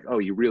information, it's like, oh,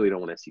 you really don't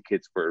want to see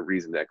kids for a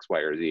reason X, Y,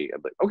 or Z.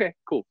 I'm like, okay,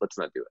 cool, let's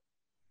not do it.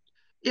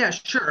 Yeah,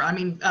 sure. I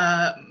mean,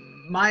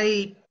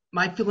 my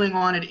feeling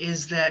on it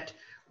is that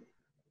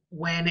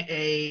when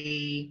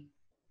a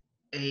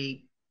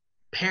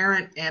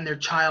parent and their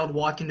child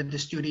walk into the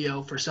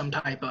studio for some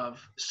type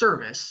of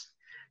service,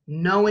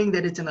 knowing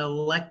that it's an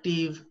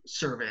elective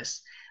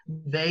service,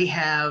 they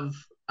have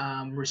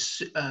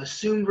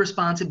assumed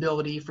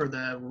responsibility for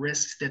the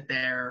risks that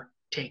they're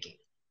taking.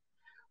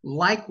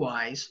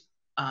 Likewise,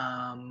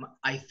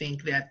 I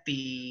think that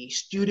the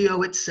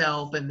studio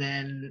itself, and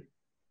then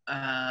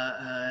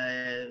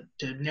to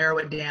narrow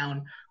it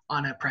down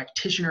on a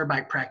practitioner by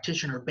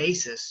practitioner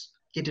basis,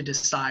 get to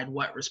decide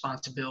what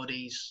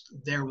responsibilities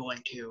they're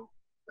willing to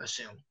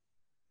assume.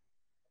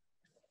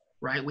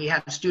 Right? We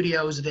have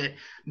studios that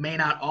may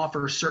not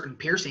offer certain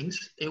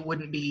piercings. It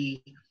wouldn't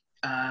be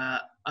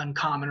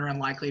uncommon or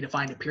unlikely to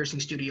find a piercing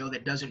studio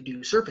that doesn't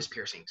do surface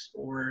piercings,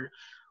 or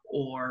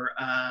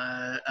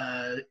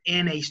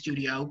in a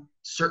studio,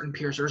 certain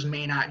piercers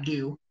may not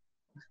do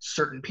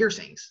certain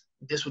piercings.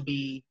 This would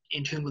be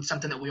in tune with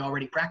something that we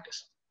already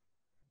practice.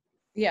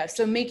 Yeah,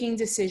 so making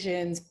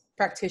decisions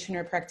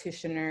practitioner,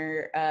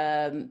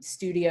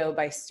 studio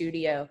by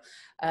studio.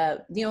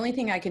 The only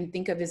thing I can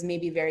think of is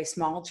maybe very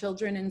small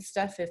children and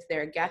stuff if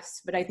they're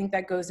guests, but I think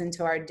that goes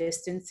into our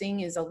distancing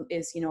is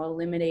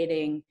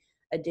eliminating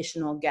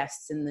additional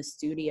guests in the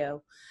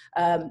studio.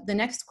 The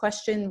next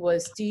question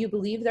was, do you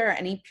believe there are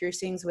any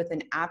piercings with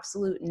an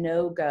absolute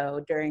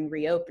no-go during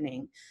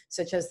reopening,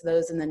 such as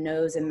those in the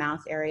nose and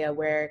mouth area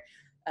where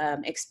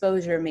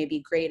exposure may be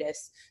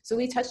greatest? So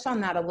we touched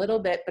on that a little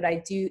bit, but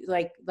I do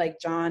like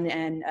John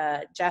and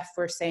Jeff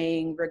were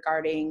saying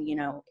regarding,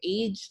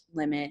 age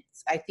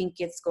limits, I think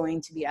it's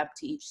going to be up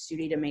to each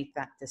studio to make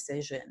that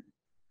decision.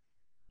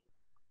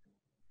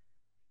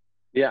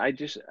 Yeah,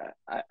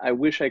 I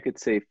wish I could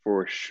say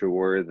for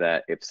sure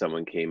that if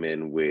someone came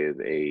in with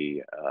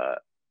a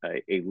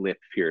lip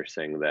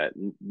piercing that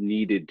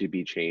needed to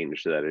be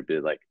changed, that it'd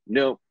be like,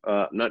 no,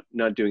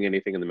 not doing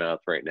anything in the mouth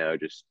right now.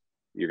 Just,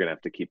 you're gonna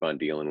have to keep on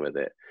dealing with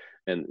it.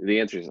 And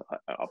the answer is,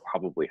 I'll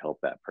probably help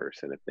that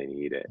person if they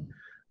need it.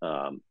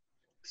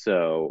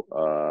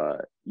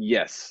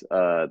 Yes,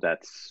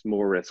 that's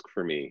more risk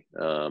for me.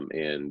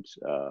 And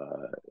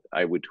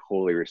I would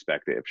totally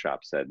respect it if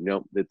shop said,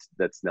 nope,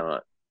 that's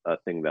not a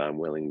thing that I'm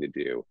willing to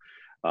do.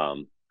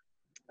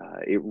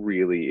 It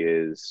really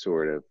is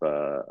sort of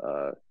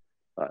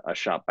a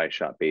shop by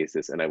shop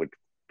basis, and I would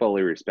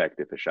fully respect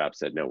if a shop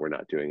said, no, we're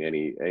not doing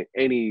any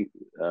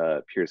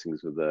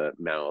piercings with the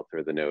mouth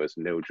or the nose,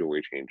 no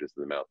jewelry changes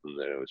to the mouth and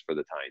the nose for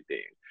the time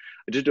being.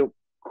 I just don't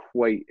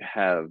quite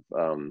have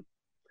a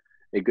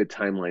good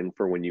timeline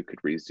for when you could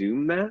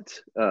resume that.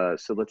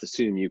 So let's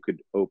assume you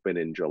could open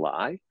in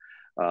July,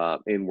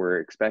 and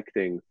we're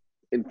expecting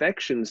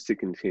infections to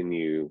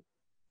continue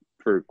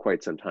for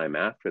quite some time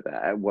after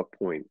that. At what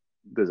point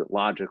does it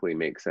logically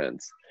make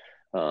sense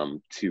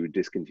to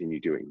discontinue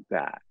doing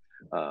that?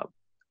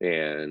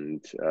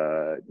 That's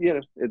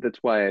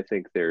why I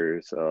think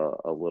there's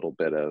a little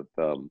bit of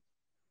an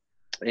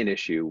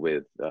issue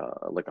with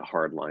like a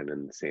hard line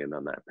in the sand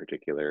on that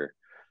particular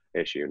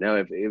issue. Now,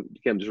 if it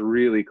becomes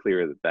really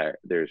clear that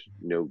there's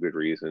no good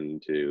reason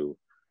to,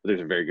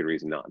 there's a very good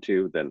reason not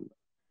to, then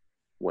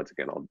once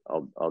again,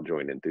 I'll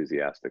join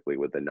enthusiastically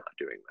with the not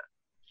doing that.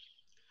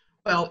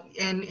 Well,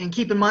 and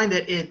keep in mind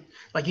that it,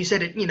 like you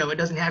said, it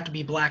doesn't have to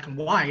be black and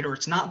white, or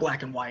it's not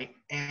black and white.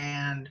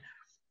 And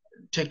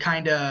to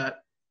kind of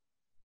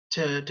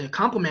to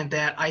complement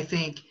that, I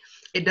think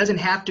it doesn't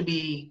have to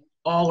be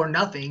all or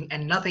nothing,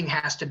 and nothing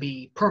has to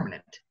be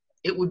permanent.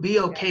 It would be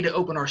okay to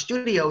open our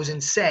studios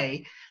and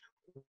say,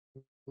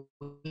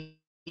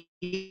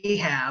 we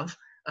have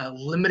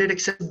limited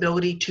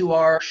accessibility to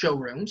our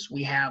showrooms.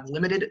 We have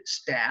limited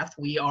staff.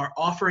 We are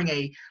offering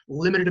a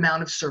limited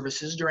amount of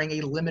services during a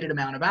limited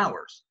amount of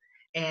hours.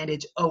 And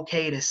it's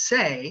okay to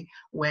say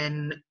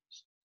when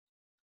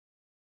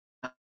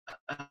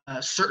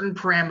certain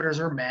parameters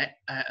are met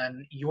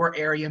and your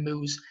area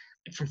moves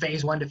from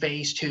phase 1 to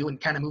phase 2 and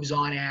kind of moves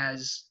on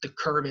as the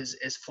curve is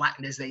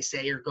flattened, as they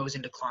say, or goes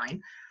in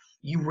decline,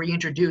 you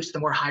reintroduce the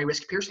more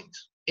high-risk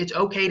piercings. It's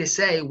okay to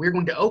say we're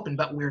going to open,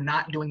 but we're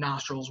not doing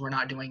nostrils, we're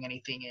not doing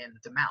anything in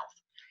the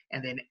mouth.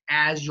 And then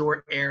as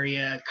your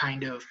area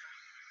kind of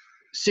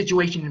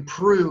situation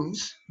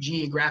improves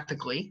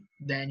geographically,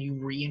 then you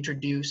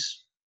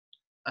reintroduce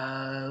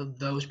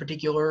those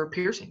particular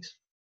piercings,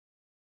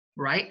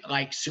 right?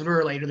 Like sooner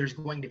or later, there's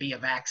going to be a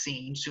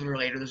vaccine. Sooner or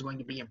later, there's going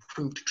to be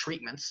improved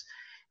treatments.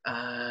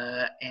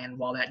 And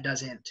while that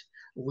doesn't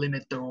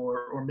limit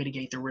or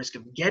mitigate the risk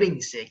of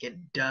getting sick, it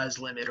does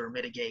limit or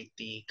mitigate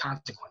the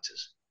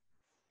consequences.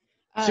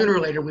 Sooner or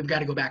later, we've got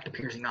to go back to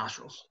piercing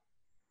nostrils.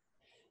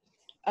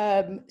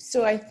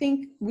 So I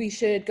think we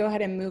should go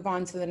ahead and move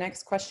on to the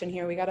next question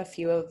here. We got a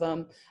few of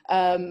them.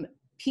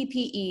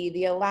 PPE,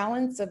 the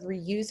allowance of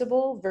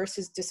reusable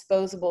versus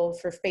disposable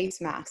for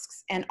face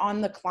masks, and on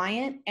the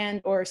client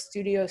and or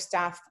studio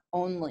staff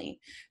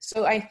only.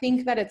 So I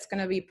think that it's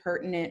going to be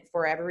pertinent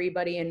for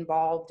everybody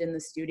involved in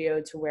the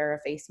studio to wear a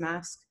face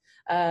mask.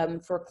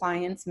 For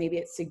clients, maybe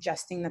it's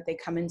suggesting that they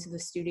come into the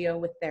studio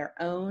with their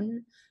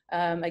own,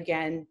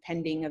 again,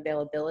 pending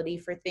availability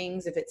for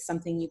things, if it's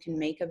something you can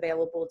make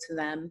available to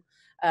them.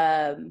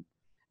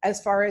 As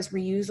far as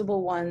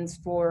reusable ones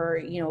for,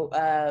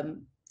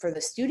 for the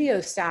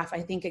studio staff,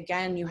 I think,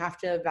 again, you have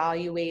to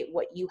evaluate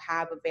what you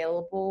have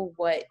available,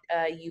 what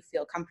you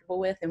feel comfortable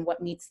with, and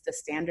what meets the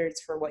standards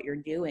for what you're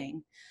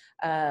doing.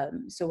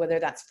 So whether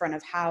that's front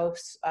of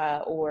house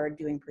or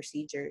doing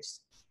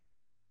procedures.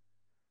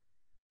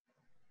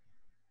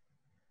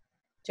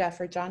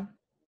 Jeff or John?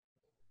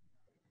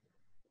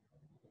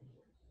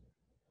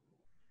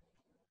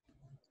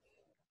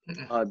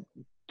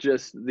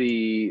 Just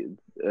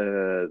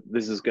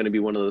this is going to be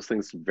one of those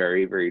things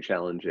very, very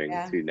challenging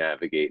to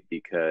navigate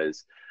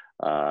because,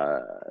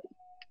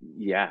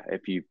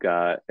 if you've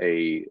got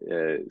a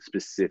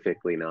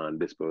specifically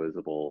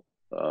non-disposable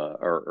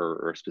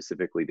or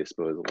specifically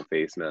disposable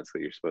face mask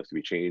that you're supposed to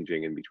be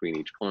changing in between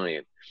each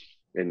client,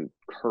 and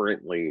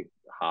currently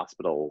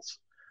hospitals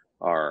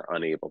are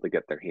unable to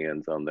get their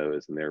hands on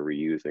those and they're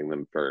reusing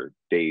them for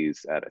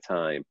days at a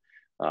time,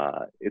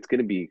 it's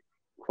going to be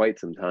quite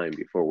some time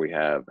before we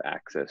have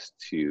access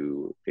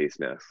to face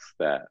masks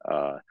that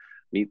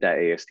meet that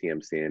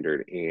ASTM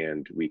standard,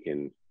 and we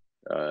can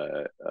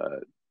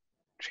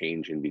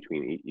change in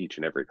between each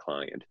and every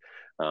client.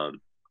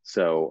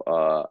 So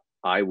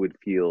I would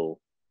feel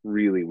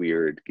really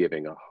weird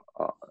giving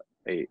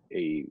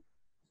a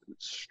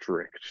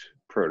strict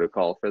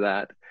protocol for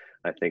that.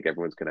 I think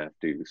everyone's going to have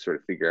to sort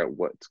of figure out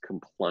what's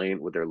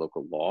compliant with their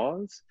local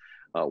laws,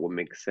 what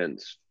makes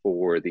sense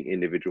for the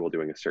individual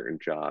doing a certain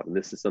job. And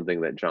this is something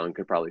that John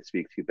could probably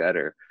speak to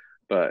better,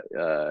 but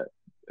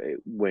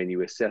when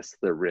you assess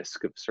the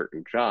risk of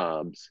certain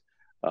jobs,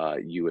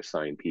 you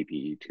assign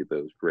PPE to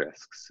those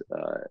risks.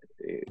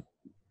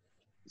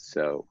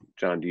 So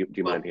John, do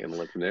you mind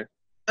handling it from there?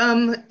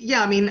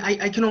 Yeah, I mean,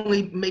 I can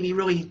only maybe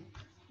really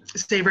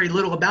say very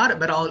little about it,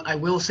 but I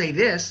will say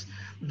this,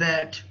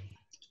 that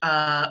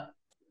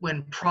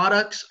when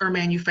products are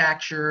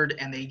manufactured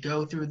and they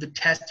go through the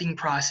testing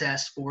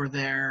process for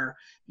their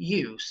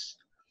use,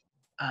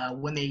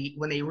 when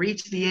they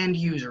reach the end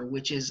user,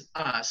 which is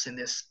us in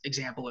this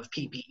example of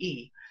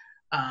PPE,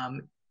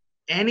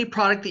 any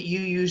product that you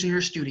use in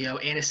your studio,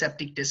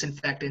 antiseptic,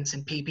 disinfectants,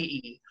 and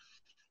PPE,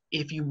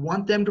 if you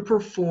want them to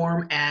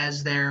perform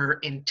as they're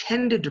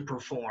intended to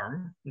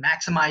perform,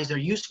 maximize their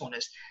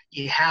usefulness,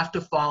 you have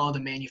to follow the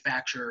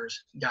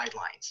manufacturer's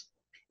guidelines.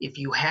 If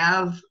you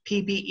have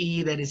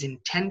PPE that is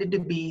intended to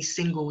be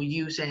single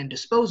use and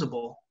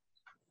disposable,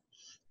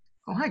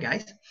 oh, hi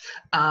guys,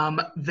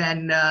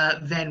 then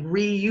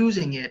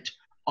reusing it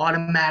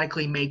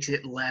automatically makes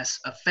it less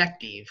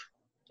effective.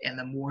 And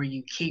the more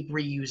you keep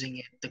reusing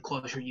it, the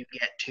closer you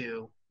get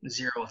to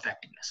zero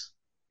effectiveness.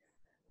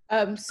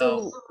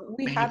 So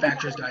we have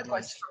manufacturer's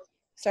guidelines.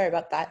 Sorry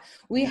about that.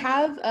 We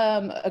have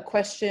a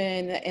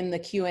question in the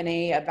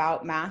Q&A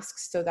about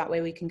masks, so that way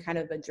we can kind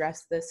of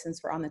address this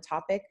since we're on the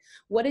topic.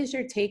 What is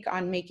your take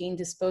on making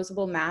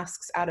disposable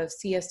masks out of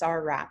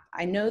CSR wrap?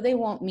 I know they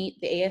won't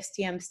meet the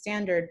ASTM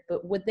standard,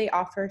 but would they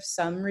offer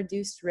some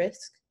reduced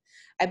risk?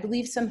 I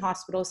believe some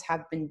hospitals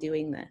have been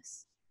doing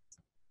this.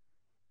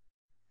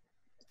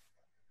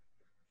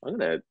 I'm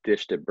going to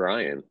dish to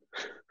Brian.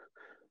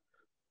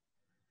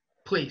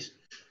 Please.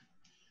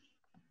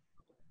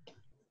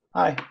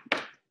 Hi.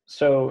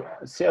 So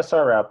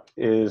CSR wrap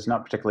is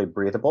not particularly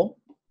breathable,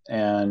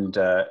 and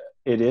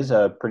it is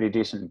a pretty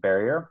decent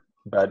barrier,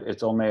 but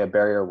it's only a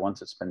barrier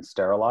once it's been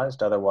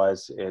sterilized.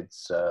 Otherwise,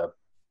 it's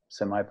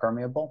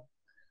semi-permeable.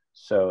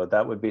 So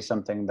that would be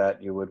something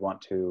that you would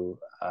want to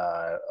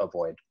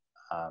avoid.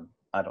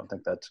 I don't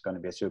think that's going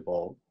to be a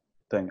suitable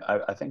thing.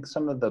 I think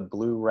some of the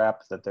blue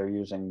wrap that they're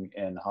using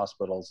in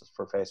hospitals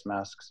for face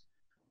masks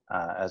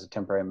as a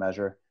temporary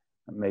measure,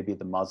 maybe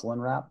the muslin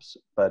wraps,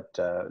 but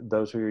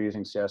those who are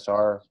using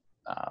CSR,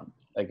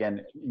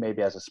 again,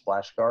 maybe as a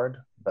splash guard,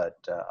 but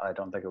I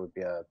don't think it would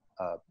be a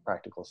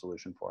practical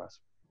solution for us.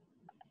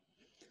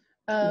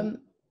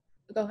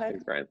 Go ahead.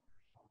 Thanks, Brian.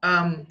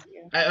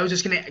 I was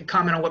just going to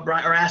comment on what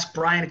Brian, or ask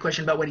Brian a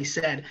question about what he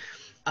said.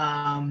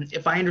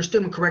 If I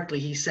understood him correctly,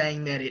 he's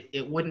saying that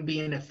it wouldn't be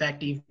an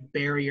effective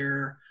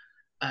barrier,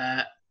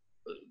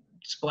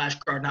 splash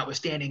guard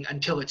notwithstanding,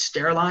 until it's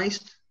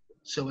sterilized.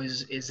 So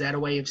is that a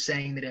way of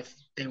saying that if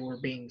they were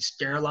being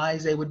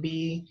sterilized, they would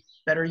be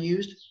better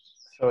used?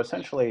 So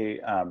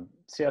essentially,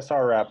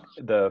 CSR wrap,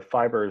 the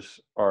fibers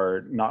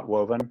are not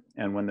woven,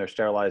 and when they're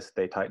sterilized,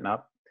 they tighten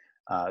up.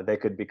 They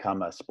could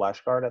become a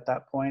splash guard at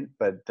that point,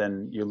 but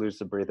then you lose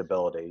the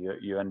breathability.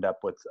 You end up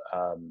with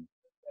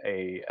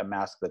a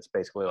mask that's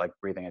basically like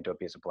breathing into a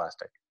piece of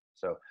plastic.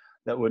 So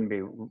that wouldn't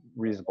be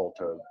reasonable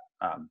to,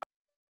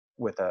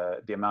 with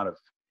the amount of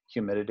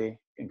humidity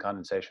and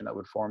condensation that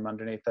would form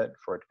underneath it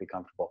for it to be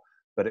comfortable.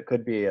 But it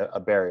could be a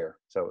barrier,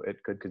 so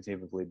it could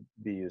conceivably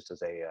be used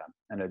as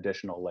an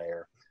additional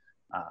layer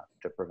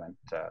to prevent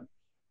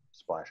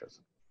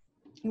splashes.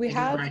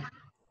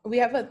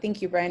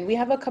 Thank you, Brian. We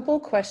have a couple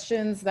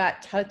questions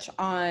that touch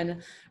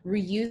on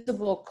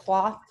reusable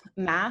cloth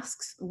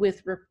masks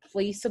with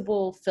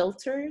replaceable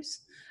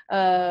filters.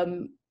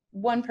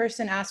 One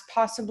person asked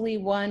possibly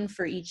one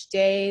for each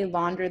day,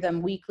 launder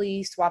them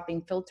weekly,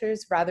 swapping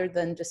filters rather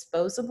than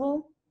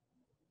disposable.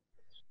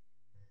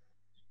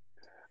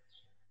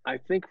 I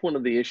think one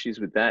of the issues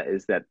with that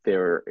is that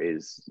there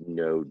is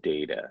no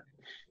data,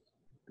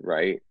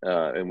 right?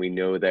 And we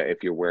know that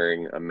if you're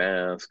wearing a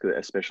mask,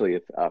 especially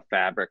if a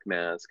fabric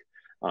mask,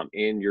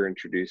 and you're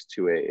introduced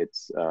to it,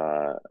 it's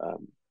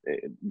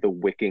the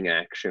wicking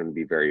action would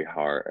be very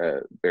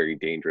hard, very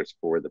dangerous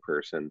for the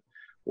person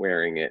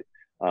wearing it.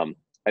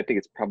 I think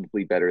it's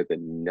probably better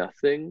than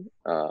nothing,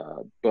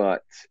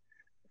 but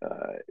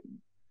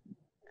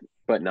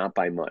not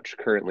by much.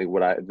 Currently,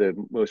 the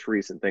most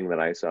recent thing that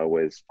I saw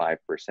was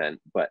 5%,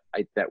 but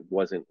that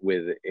wasn't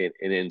with an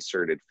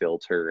inserted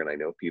filter. And I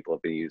know people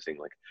have been using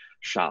like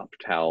shop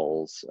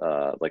towels,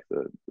 like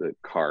the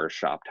car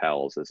shop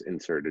towels as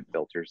inserted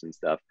filters and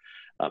stuff.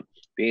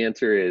 The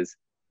answer is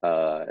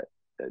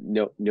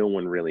no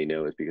one really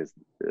knows, because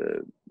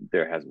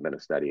there hasn't been a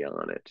study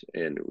on it,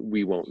 and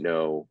we won't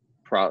know.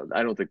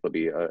 I don't think there'll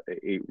be a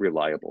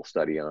reliable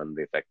study on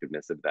the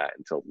effectiveness of that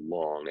until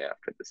long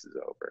after this is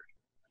over.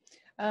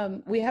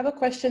 We have a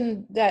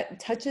question that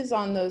touches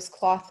on those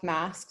cloth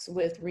masks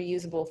with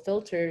reusable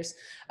filters,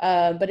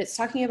 but it's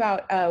talking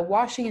about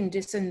washing and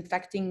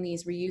disinfecting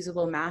these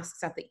reusable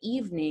masks at the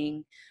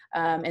evening,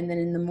 and then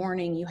in the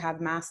morning you have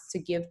masks to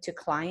give to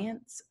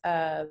clients,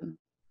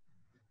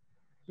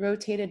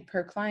 rotated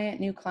per client,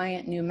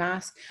 new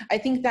mask. I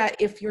think that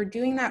if you're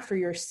doing that for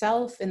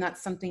yourself and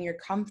that's something you're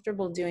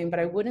comfortable doing, but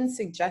I wouldn't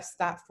suggest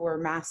that for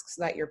masks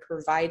that you're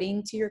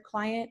providing to your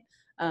client.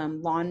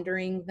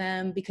 Laundering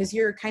them, because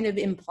you're kind of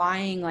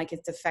implying like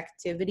its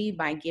effectivity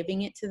by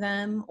giving it to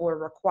them or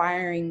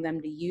requiring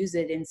them to use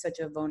it in such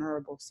a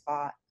vulnerable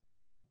spot.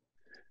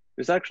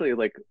 There's actually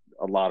like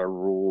a lot of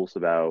rules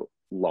about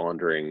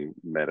laundering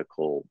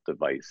medical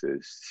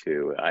devices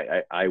too.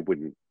 I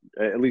wouldn't,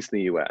 at least in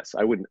the US,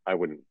 I wouldn't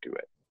do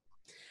it.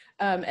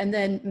 And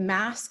then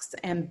masks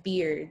and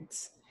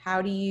beards.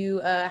 How do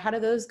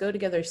those go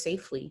together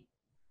safely?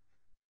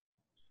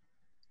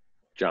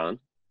 John?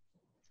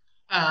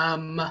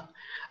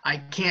 I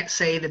can't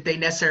say that they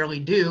necessarily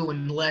do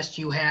unless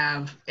you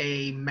have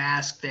a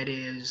mask that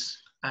is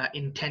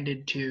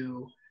intended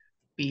to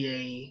be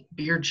a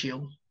beard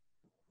shield.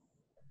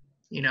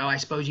 You know, I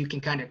suppose you can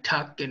kind of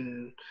tuck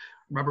and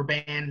rubber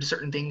band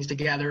certain things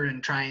together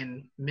and try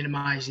and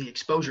minimize the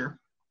exposure.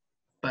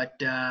 But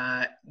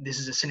this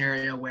is a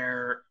scenario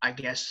where I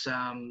guess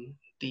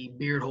the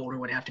beard holder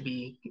would have to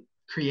be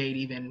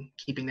creative in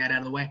keeping that out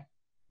of the way.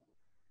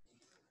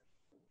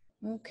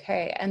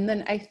 Okay, and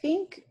then I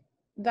think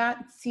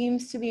that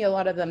seems to be a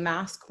lot of the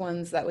mask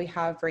ones that we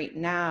have right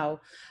now.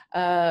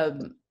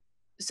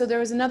 So there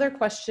was another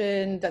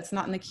question that's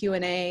not in the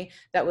Q&A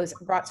that was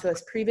brought to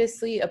us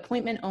previously,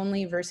 appointment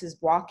only versus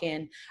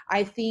walk-in.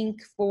 I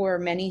think for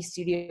many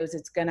studios,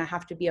 it's gonna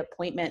have to be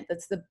appointment.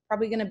 That's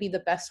probably gonna be the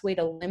best way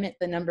to limit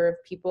the number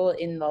of people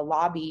in the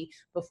lobby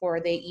before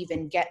they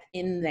even get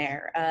in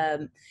there.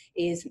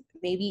 Is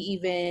maybe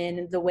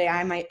even the way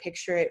I might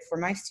picture it for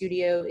my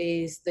studio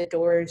is the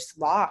door's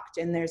locked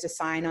and there's a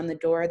sign on the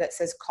door that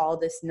says, call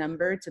this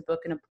number to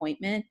book an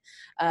appointment.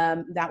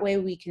 That way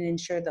we can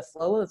ensure the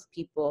flow of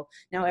people.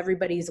 Now,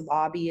 everybody's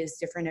lobby is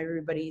different,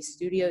 everybody's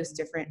studio is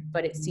different,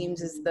 but it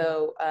seems as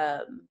though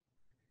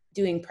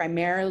doing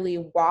primarily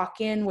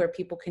walk-in where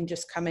people can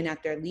just come in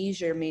at their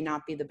leisure may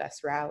not be the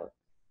best route.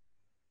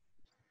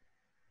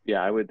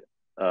 Yeah, I would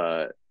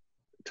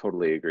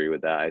totally agree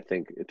with that. I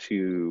think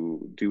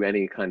to do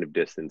any kind of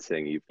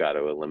distancing, you've got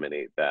to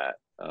eliminate that.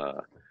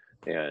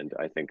 And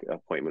I think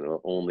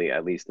appointment only,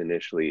 at least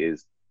initially,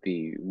 is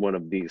one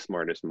of the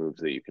smartest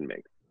moves that you can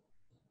make.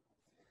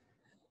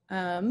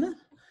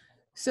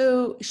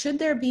 So should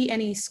there be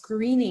any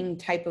screening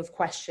type of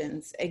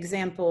questions?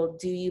 Example,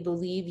 do you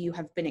believe you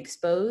have been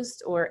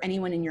exposed or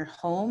anyone in your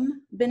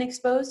home been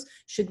exposed?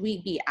 Should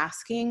we be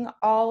asking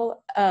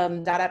all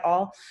that at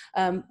all?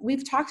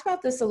 We've talked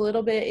about this a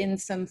little bit in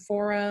some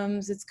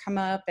forums. It's come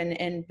up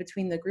and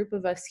between the group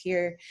of us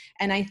here.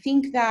 And I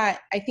think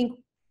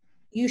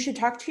you should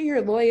talk to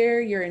your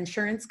lawyer, your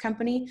insurance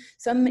company.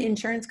 Some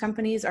insurance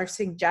companies are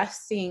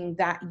suggesting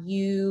that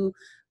you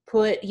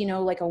put,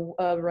 like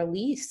a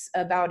release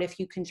about if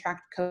you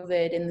contract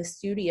COVID in the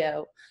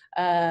studio.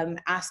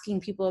 Asking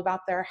people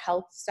about their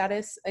health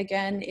status,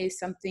 again, is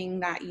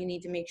something that you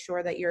need to make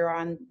sure that you're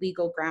on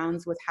legal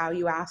grounds with how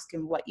you ask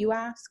and what you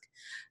ask.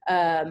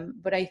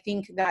 But I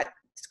think that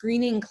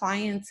screening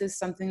clients is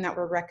something that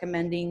we're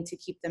recommending to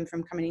keep them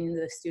from coming into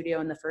the studio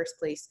in the first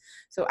place.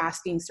 So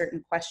asking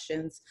certain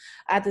questions.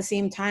 At the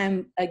same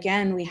time,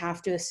 again, we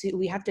have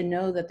to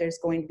know that there's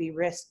going to be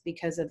risk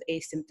because of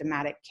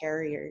asymptomatic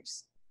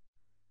carriers.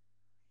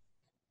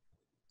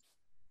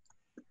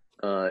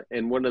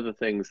 And one of the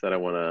things that I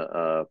want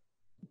to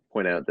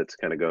point out that's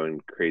kind of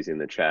going crazy in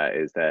the chat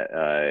is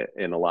that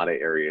in a lot of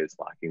areas,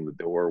 locking the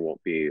door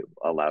won't be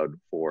allowed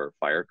for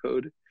fire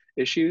code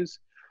issues.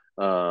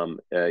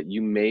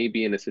 You may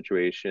be in a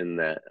situation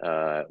that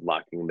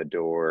locking the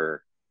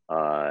door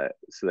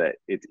so that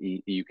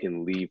you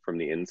can leave from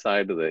the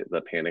inside of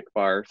the panic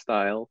bar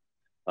style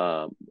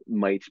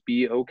might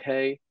be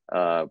okay,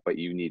 but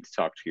you need to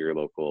talk to your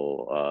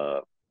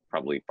local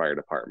probably fire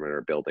department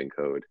or building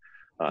code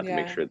to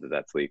make sure that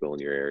that's legal in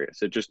your area.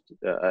 So just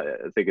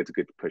I think it's a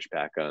good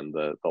pushback on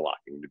the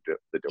locking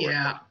the door.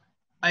 Yeah,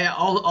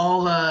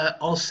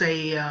 I'll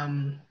say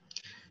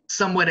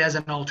somewhat as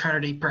an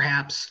alternative,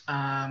 perhaps.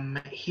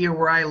 Here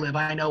where I live,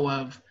 I know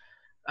of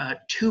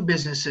 2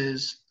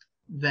 businesses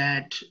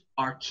that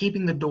are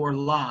keeping the door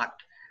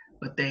locked,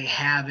 but they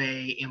have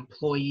a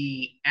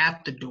employee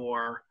at the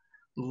door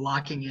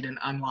locking it and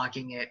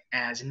unlocking it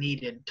as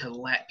needed to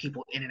let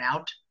people in and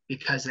out,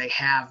 because they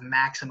have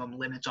maximum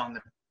limits on the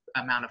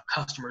amount of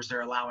customers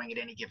they're allowing at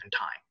any given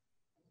time.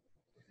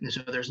 And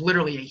so there's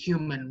literally a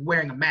human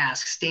wearing a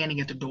mask standing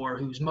at the door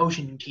who's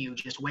motioning to you,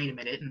 just wait a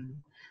minute, and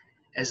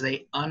as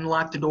they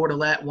unlock the door to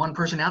let one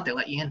person out, they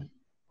let you in.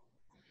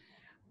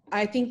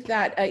 I think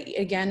that,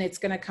 again, it's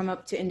going to come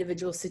up to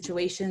individual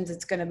situations.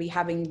 It's going to be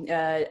having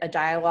a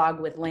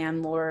dialogue with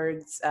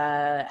landlords,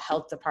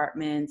 health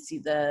departments,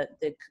 the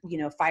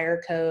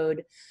fire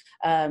code,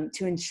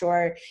 to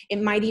ensure.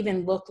 It might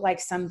even look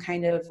like some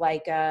kind of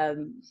like,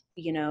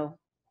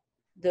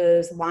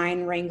 those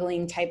line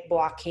wrangling type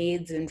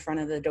blockades in front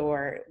of the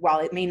door.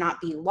 While it may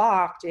not be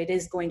locked, it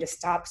is going to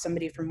stop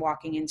somebody from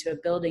walking into a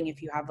building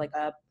if you have like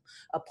a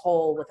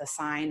pole with a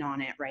sign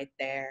on it right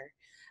there.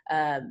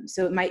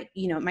 So it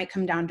might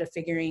come down to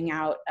figuring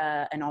out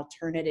an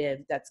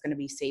alternative that's going to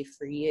be safe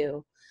for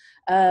you.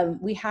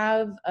 We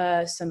have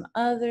some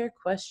other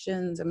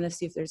questions. I'm going to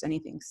see if there's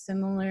anything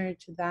similar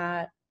to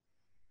that.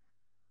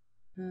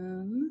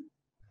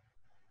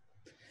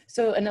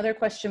 So another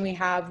question we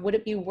have, would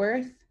it be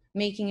worth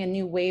making a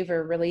new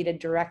waiver related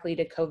directly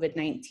to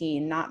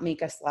COVID-19, not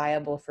make us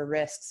liable for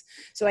risks?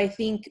 So I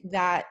think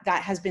that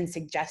has been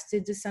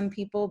suggested to some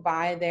people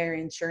by their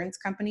insurance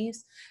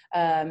companies.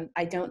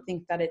 I don't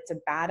think that it's a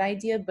bad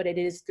idea, but it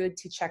is good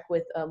to check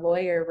with a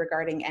lawyer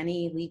regarding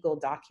any legal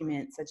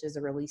document, such as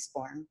a release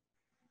form.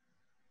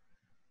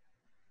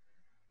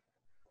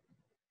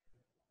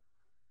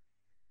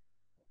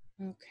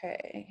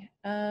 Okay.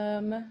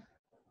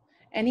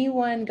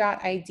 Anyone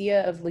got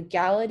idea of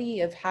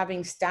legality of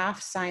having staff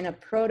sign a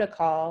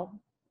protocol,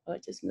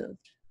 it just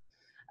moved,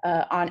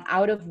 on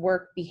out of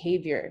work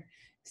behavior,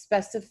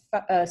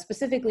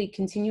 specifically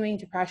continuing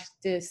to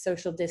practice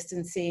social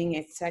distancing,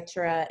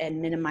 etc.,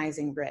 and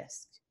minimizing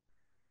risk?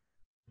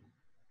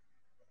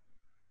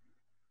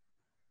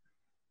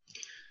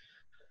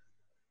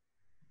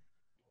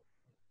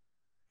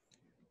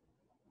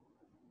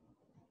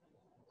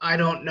 I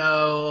don't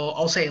know.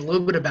 I'll say a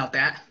little bit about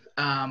that.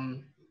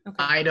 Okay.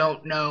 I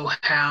don't know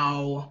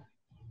how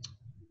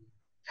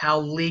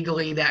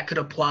legally that could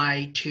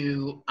apply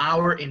to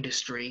our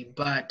industry,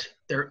 but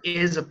there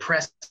is a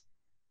precedent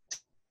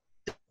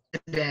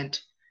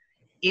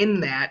in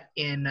that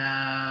in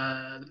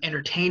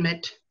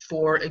entertainment,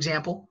 for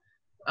example.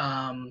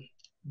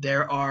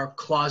 There are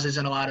clauses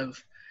in a lot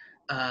of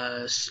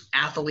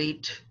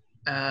athlete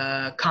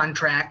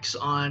contracts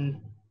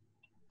on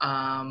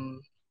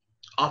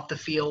off the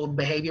field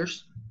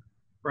behaviors,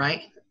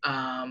 right?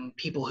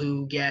 People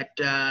who get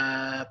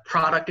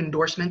product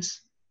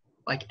endorsements,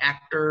 like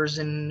actors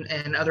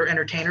and other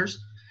entertainers,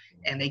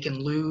 and they can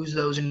lose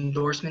those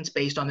endorsements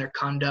based on their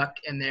conduct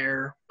and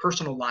their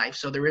personal life.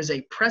 So there is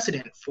a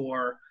precedent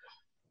for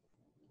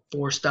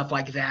stuff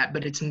like that,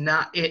 but it's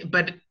not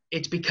but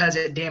it's because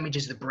it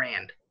damages the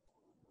brand.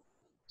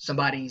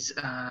 Somebody's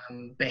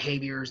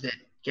behaviors that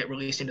get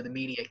released into the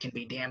media can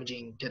be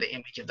damaging to the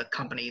image of the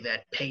company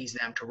that pays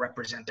them to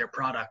represent their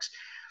products.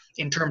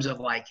 In terms of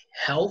like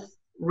health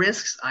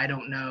risks, I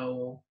don't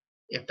know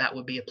if that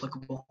would be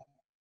applicable.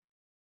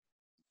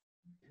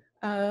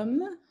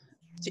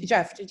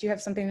 Jeff, did you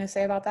have something to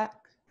say about that?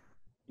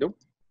 Nope.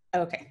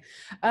 Okay.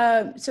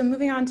 So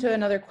moving on to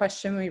another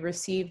question we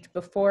received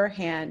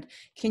beforehand,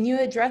 can you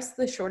address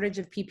the shortage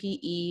of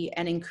PPE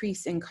and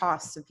increase in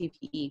costs of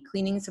PPE,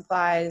 cleaning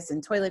supplies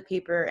and toilet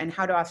paper, and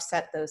how to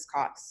offset those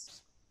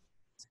costs?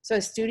 So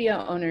as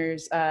studio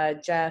owners,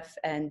 Jeff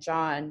and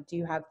John, do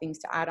you have things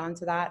to add on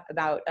to that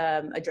about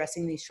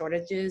addressing these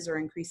shortages or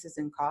increases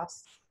in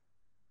costs?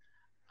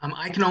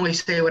 I can only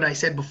say what I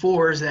said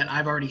before, is that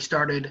I've already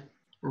started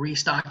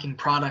restocking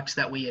products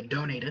that we had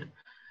donated.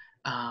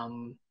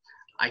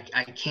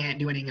 I can't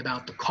do anything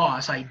about the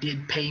cost. I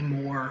did pay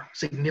more,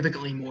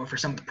 significantly more, for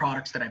some of the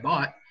products that I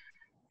bought.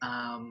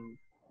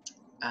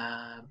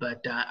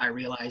 But I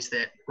realized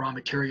that raw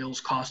materials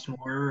cost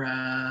more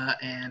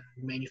and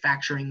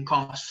manufacturing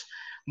costs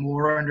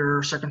more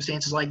under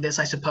circumstances like this,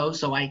 I suppose.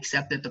 So I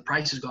accept that the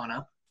price has gone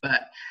up.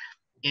 But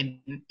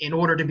in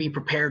order to be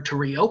prepared to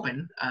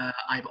reopen,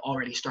 I've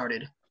already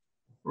started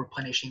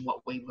replenishing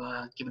what we've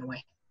given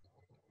away.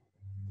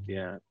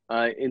 Yeah.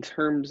 In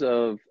terms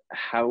of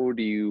how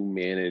do you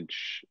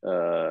manage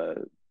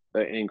an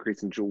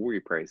increase in jewelry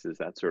prices,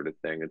 that sort of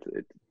thing, it's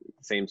the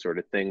same sort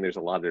of thing. There's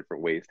a lot of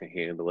different ways to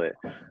handle it.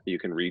 You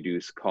can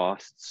reduce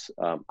costs.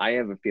 I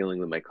have a feeling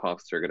that my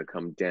costs are going to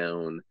come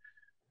down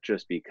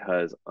just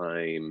because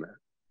I'm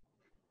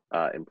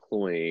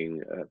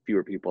employing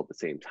fewer people at the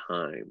same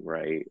time,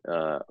 right?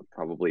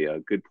 Probably a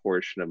good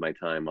portion of my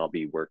time I'll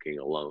be working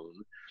alone,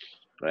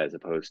 as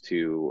opposed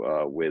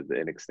to with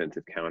an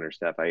extensive counter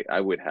staff. I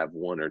would have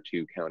 1 or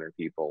 2 counter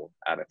people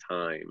at a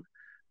time,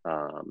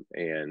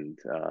 and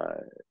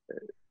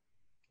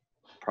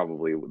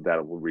probably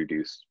that will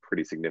reduce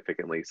pretty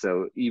significantly.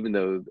 So even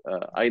though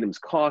items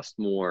cost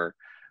more,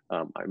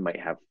 I might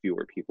have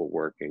fewer people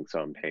working, so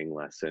I'm paying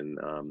less in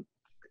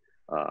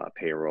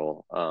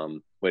payroll,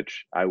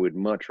 which I would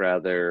much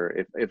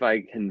rather, if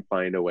I can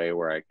find a way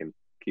where I can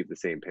keep the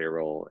same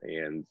payroll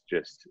and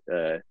just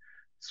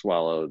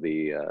swallow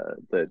the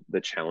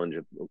challenge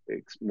of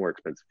more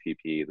expensive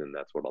PPE, then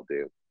that's what I'll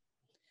do.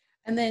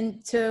 And then,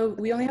 so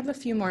we only have a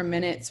few more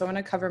minutes, so I want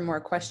to cover more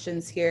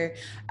questions here.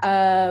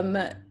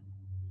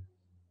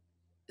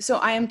 So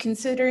I am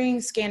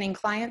considering scanning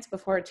clients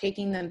before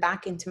taking them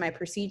back into my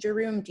procedure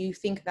room. Do you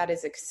think that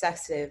is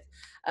excessive?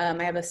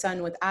 I have a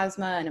son with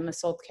asthma and I'm a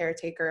sole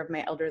caretaker of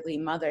my elderly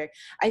mother.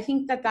 I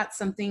think that that's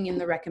something in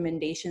the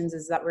recommendations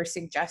is that we're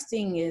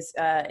suggesting is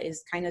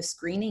kind of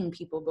screening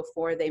people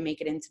before they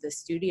make it into the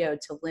studio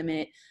to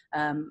limit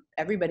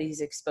everybody's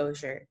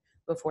exposure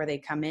before they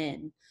come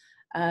in.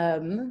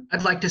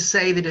 I'd like to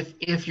say that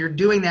if you're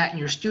doing that in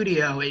your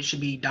studio, it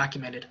should be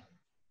documented.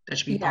 That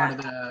should be part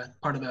of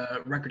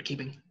the record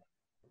keeping.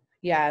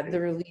 Yeah, the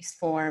release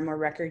form or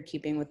record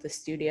keeping with the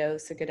studio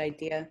is a good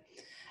idea.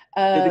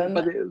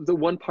 But the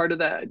one part of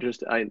that,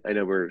 just I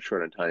know we're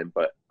short on time,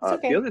 but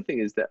okay. The other thing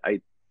is that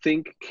I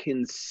think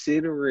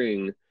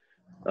considering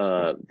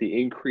the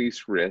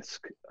increased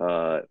risk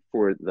for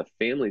the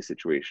family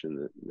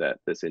situation that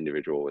this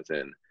individual was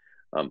in,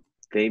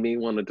 they may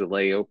want to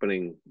delay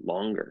opening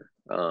longer,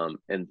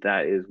 and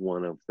that is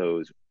one of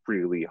those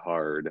really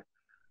hard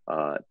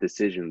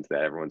decisions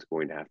that everyone's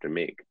going to have to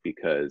make,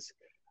 because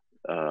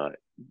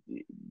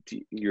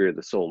you're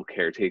the sole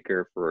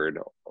caretaker for an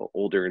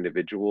older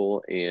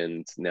individual,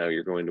 and now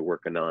you're going to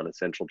work a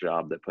non-essential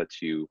job that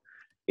puts you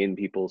in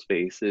people's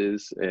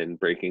faces and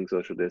breaking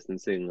social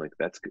distancing. Like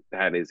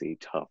that is a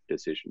tough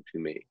decision to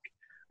make,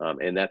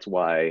 and that's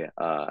why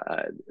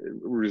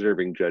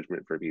reserving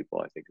judgment for people,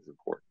 I think, is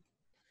important.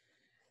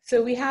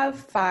 So we have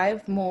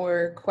 5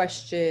 more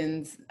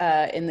questions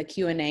in the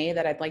Q&A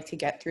that I'd like to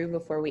get through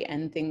before we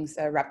end things,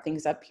 wrap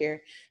things up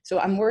here. So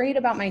I'm worried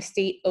about my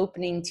state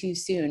opening too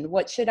soon.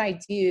 What should I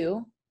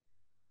do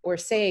or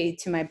say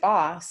to my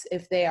boss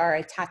if they are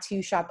a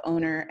tattoo shop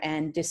owner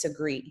and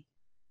disagree?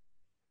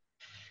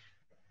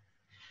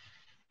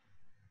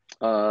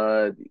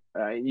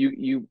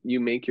 You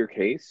make your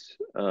case.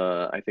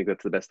 I think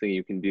that's the best thing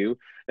you can do,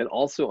 and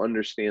also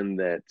understand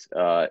that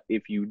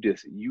if you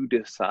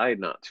decide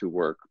not to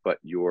work, but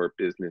your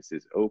business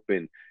is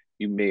open,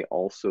 you may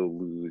also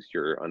lose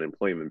your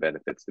unemployment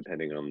benefits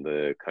depending on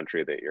the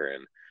country that you're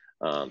in.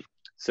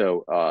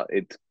 So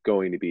it's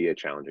going to be a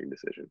challenging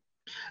decision.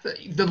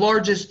 The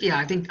largest,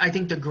 I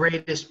think the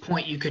greatest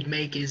point you could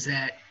make is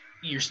that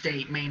your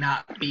state may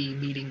not be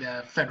meeting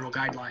the federal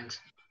guidelines.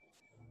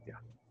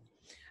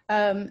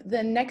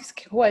 The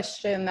next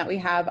question that we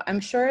have, I'm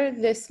sure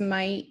this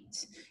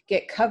might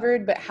get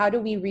covered, but how do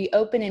we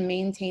reopen and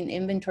maintain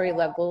inventory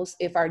levels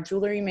if our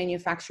jewelry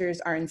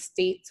manufacturers are in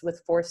states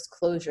with forced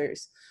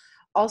closures?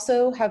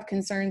 Also have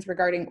concerns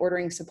regarding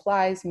ordering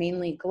supplies,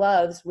 mainly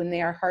gloves, when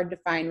they are hard to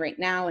find right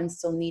now and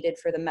still needed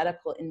for the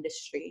medical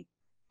industry.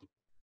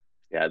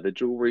 Yeah, the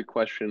jewelry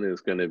question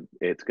is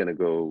it's gonna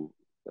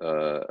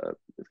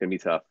be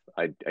tough.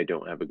 I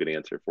don't have a good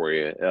answer for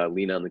you.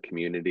 Lean on the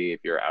community.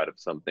 If you're out of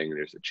something,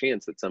 there's a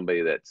chance that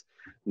somebody that's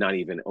not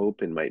even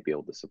open might be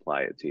able to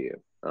supply it to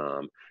you.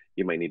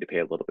 You might need to pay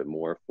a little bit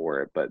more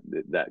for it, but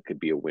that could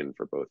be a win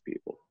for both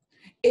people.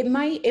 It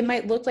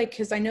might look like,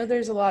 because I know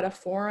there's a lot of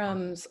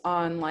forums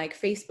on like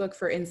Facebook,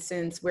 for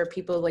instance, where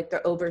people like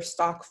the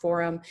Overstock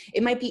forum.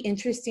 It might be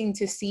interesting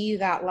to see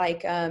that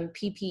like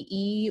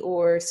PPE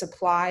or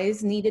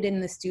supplies needed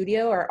in the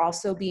studio are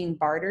also being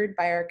bartered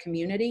by our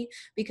community,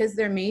 because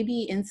there may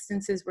be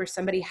instances where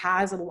somebody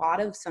has a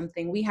lot of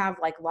something. We have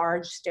like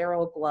large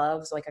sterile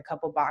gloves, like a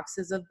couple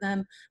boxes of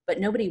them, but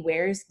nobody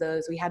wears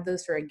those. We had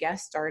those for a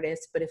guest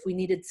artist, but if we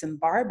needed some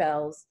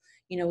barbells,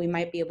 you know, we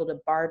might be able to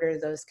barter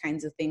those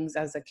kinds of things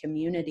as a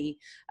community.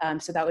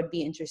 So that would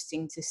be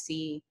interesting to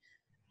see.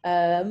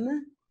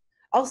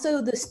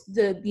 Also,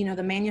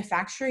 the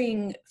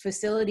manufacturing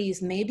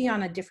facilities may be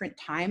on a different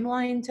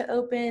timeline to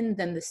open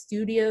than the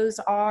studios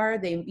are.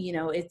 They, you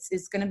know,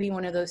 it's going to be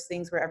one of those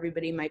things where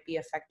everybody might be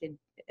affected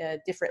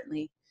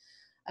differently.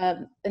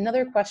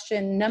 Another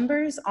question: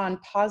 numbers on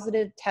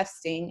positive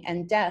testing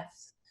and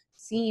deaths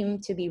seem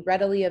to be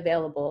readily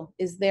available.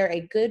 Is there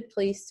a good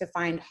place to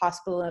find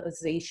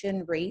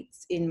hospitalization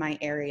rates in my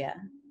area?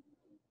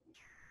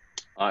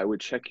 I would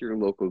check your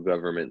local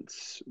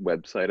government's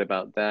website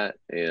about that,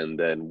 and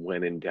then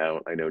when in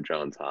doubt, I know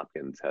Johns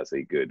Hopkins has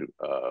a good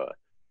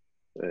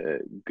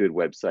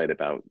website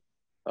about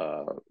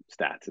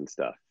stats and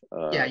stuff.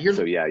 Yeah,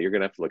 so yeah, you're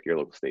gonna have to look at your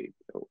local state.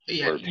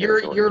 Yeah,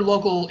 your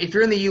local. If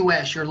you're in the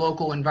U.S., your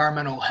local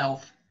environmental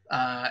health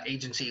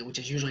agency, which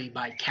is usually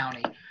by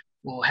county,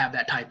 will have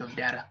that type of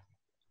data.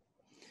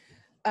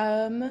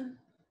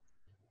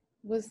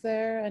 Was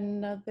there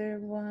another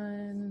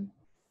one?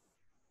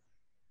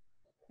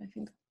 I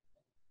think,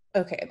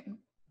 okay.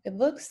 It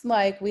looks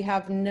like we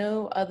have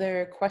no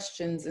other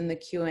questions in the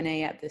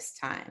Q&A at this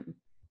time.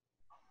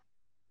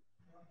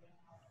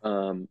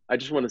 I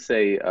just want to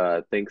say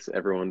thanks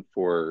everyone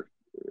for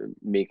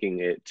making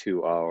it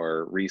to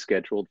our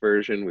rescheduled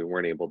version. We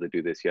weren't able to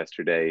do this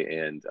yesterday,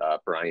 and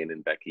Brian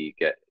and Becky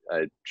get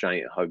a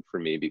giant hug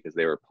from me because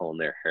they were pulling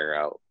their hair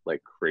out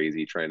like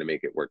crazy trying to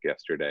make it work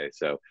yesterday.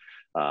 So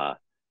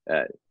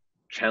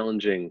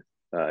challenging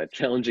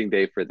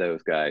day for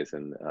those guys,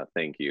 and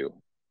thank you.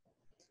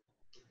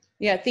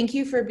 Yeah, thank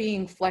you for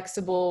being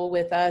flexible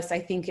with us. I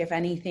think if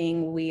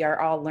anything, we are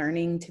all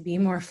learning to be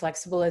more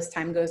flexible as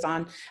time goes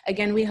on.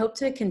 Again, we hope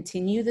to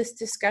continue this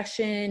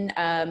discussion,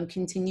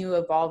 continue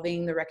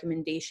evolving the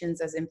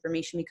recommendations as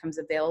information becomes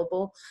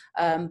available,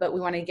 but we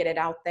want to get it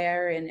out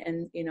there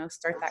and you know,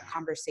 start that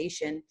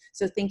conversation.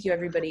 So thank you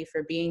everybody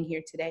for being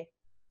here today.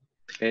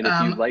 And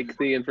if you like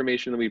the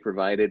information that we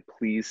provided,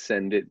 please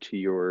send it to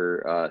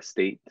your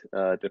state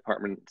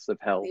departments of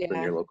health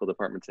and your local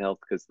departments of health,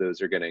 because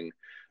those are getting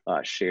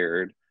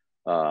shared.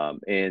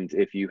 And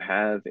if you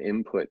have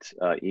input,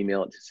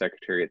 email it to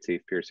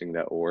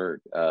secretary@safepiercing.org.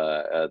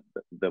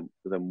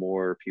 The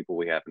more people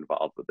we have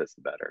involved with this,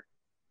 the better.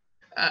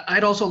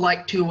 I'd also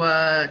like to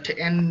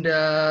end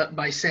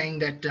by saying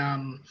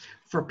that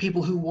for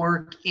people who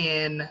work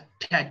in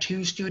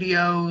tattoo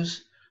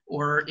studios,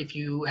 or if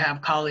you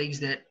have colleagues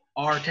that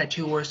are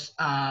tattooers,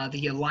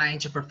 the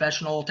Alliance of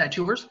Professional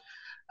Tattooers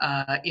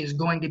is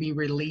going to be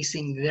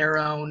releasing their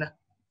own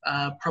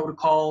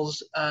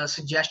protocols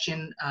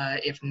suggestion,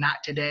 if not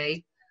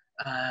today,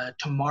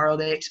 tomorrow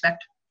they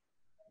expect.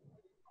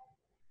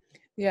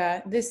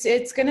 Yeah,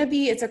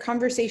 it's a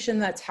conversation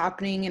that's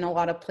happening in a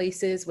lot of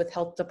places with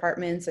health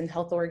departments and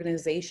health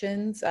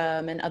organizations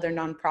and other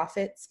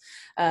nonprofits.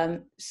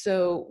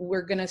 So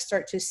we're going to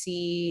start to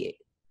see,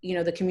 you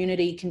know, the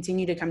community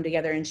continue to come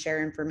together and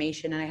share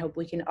information. And I hope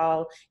we can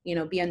all, you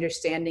know, be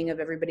understanding of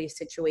everybody's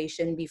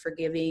situation, be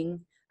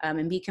forgiving,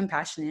 and be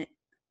compassionate.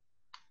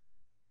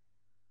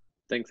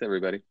 Thanks,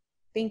 everybody.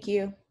 Thank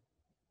you.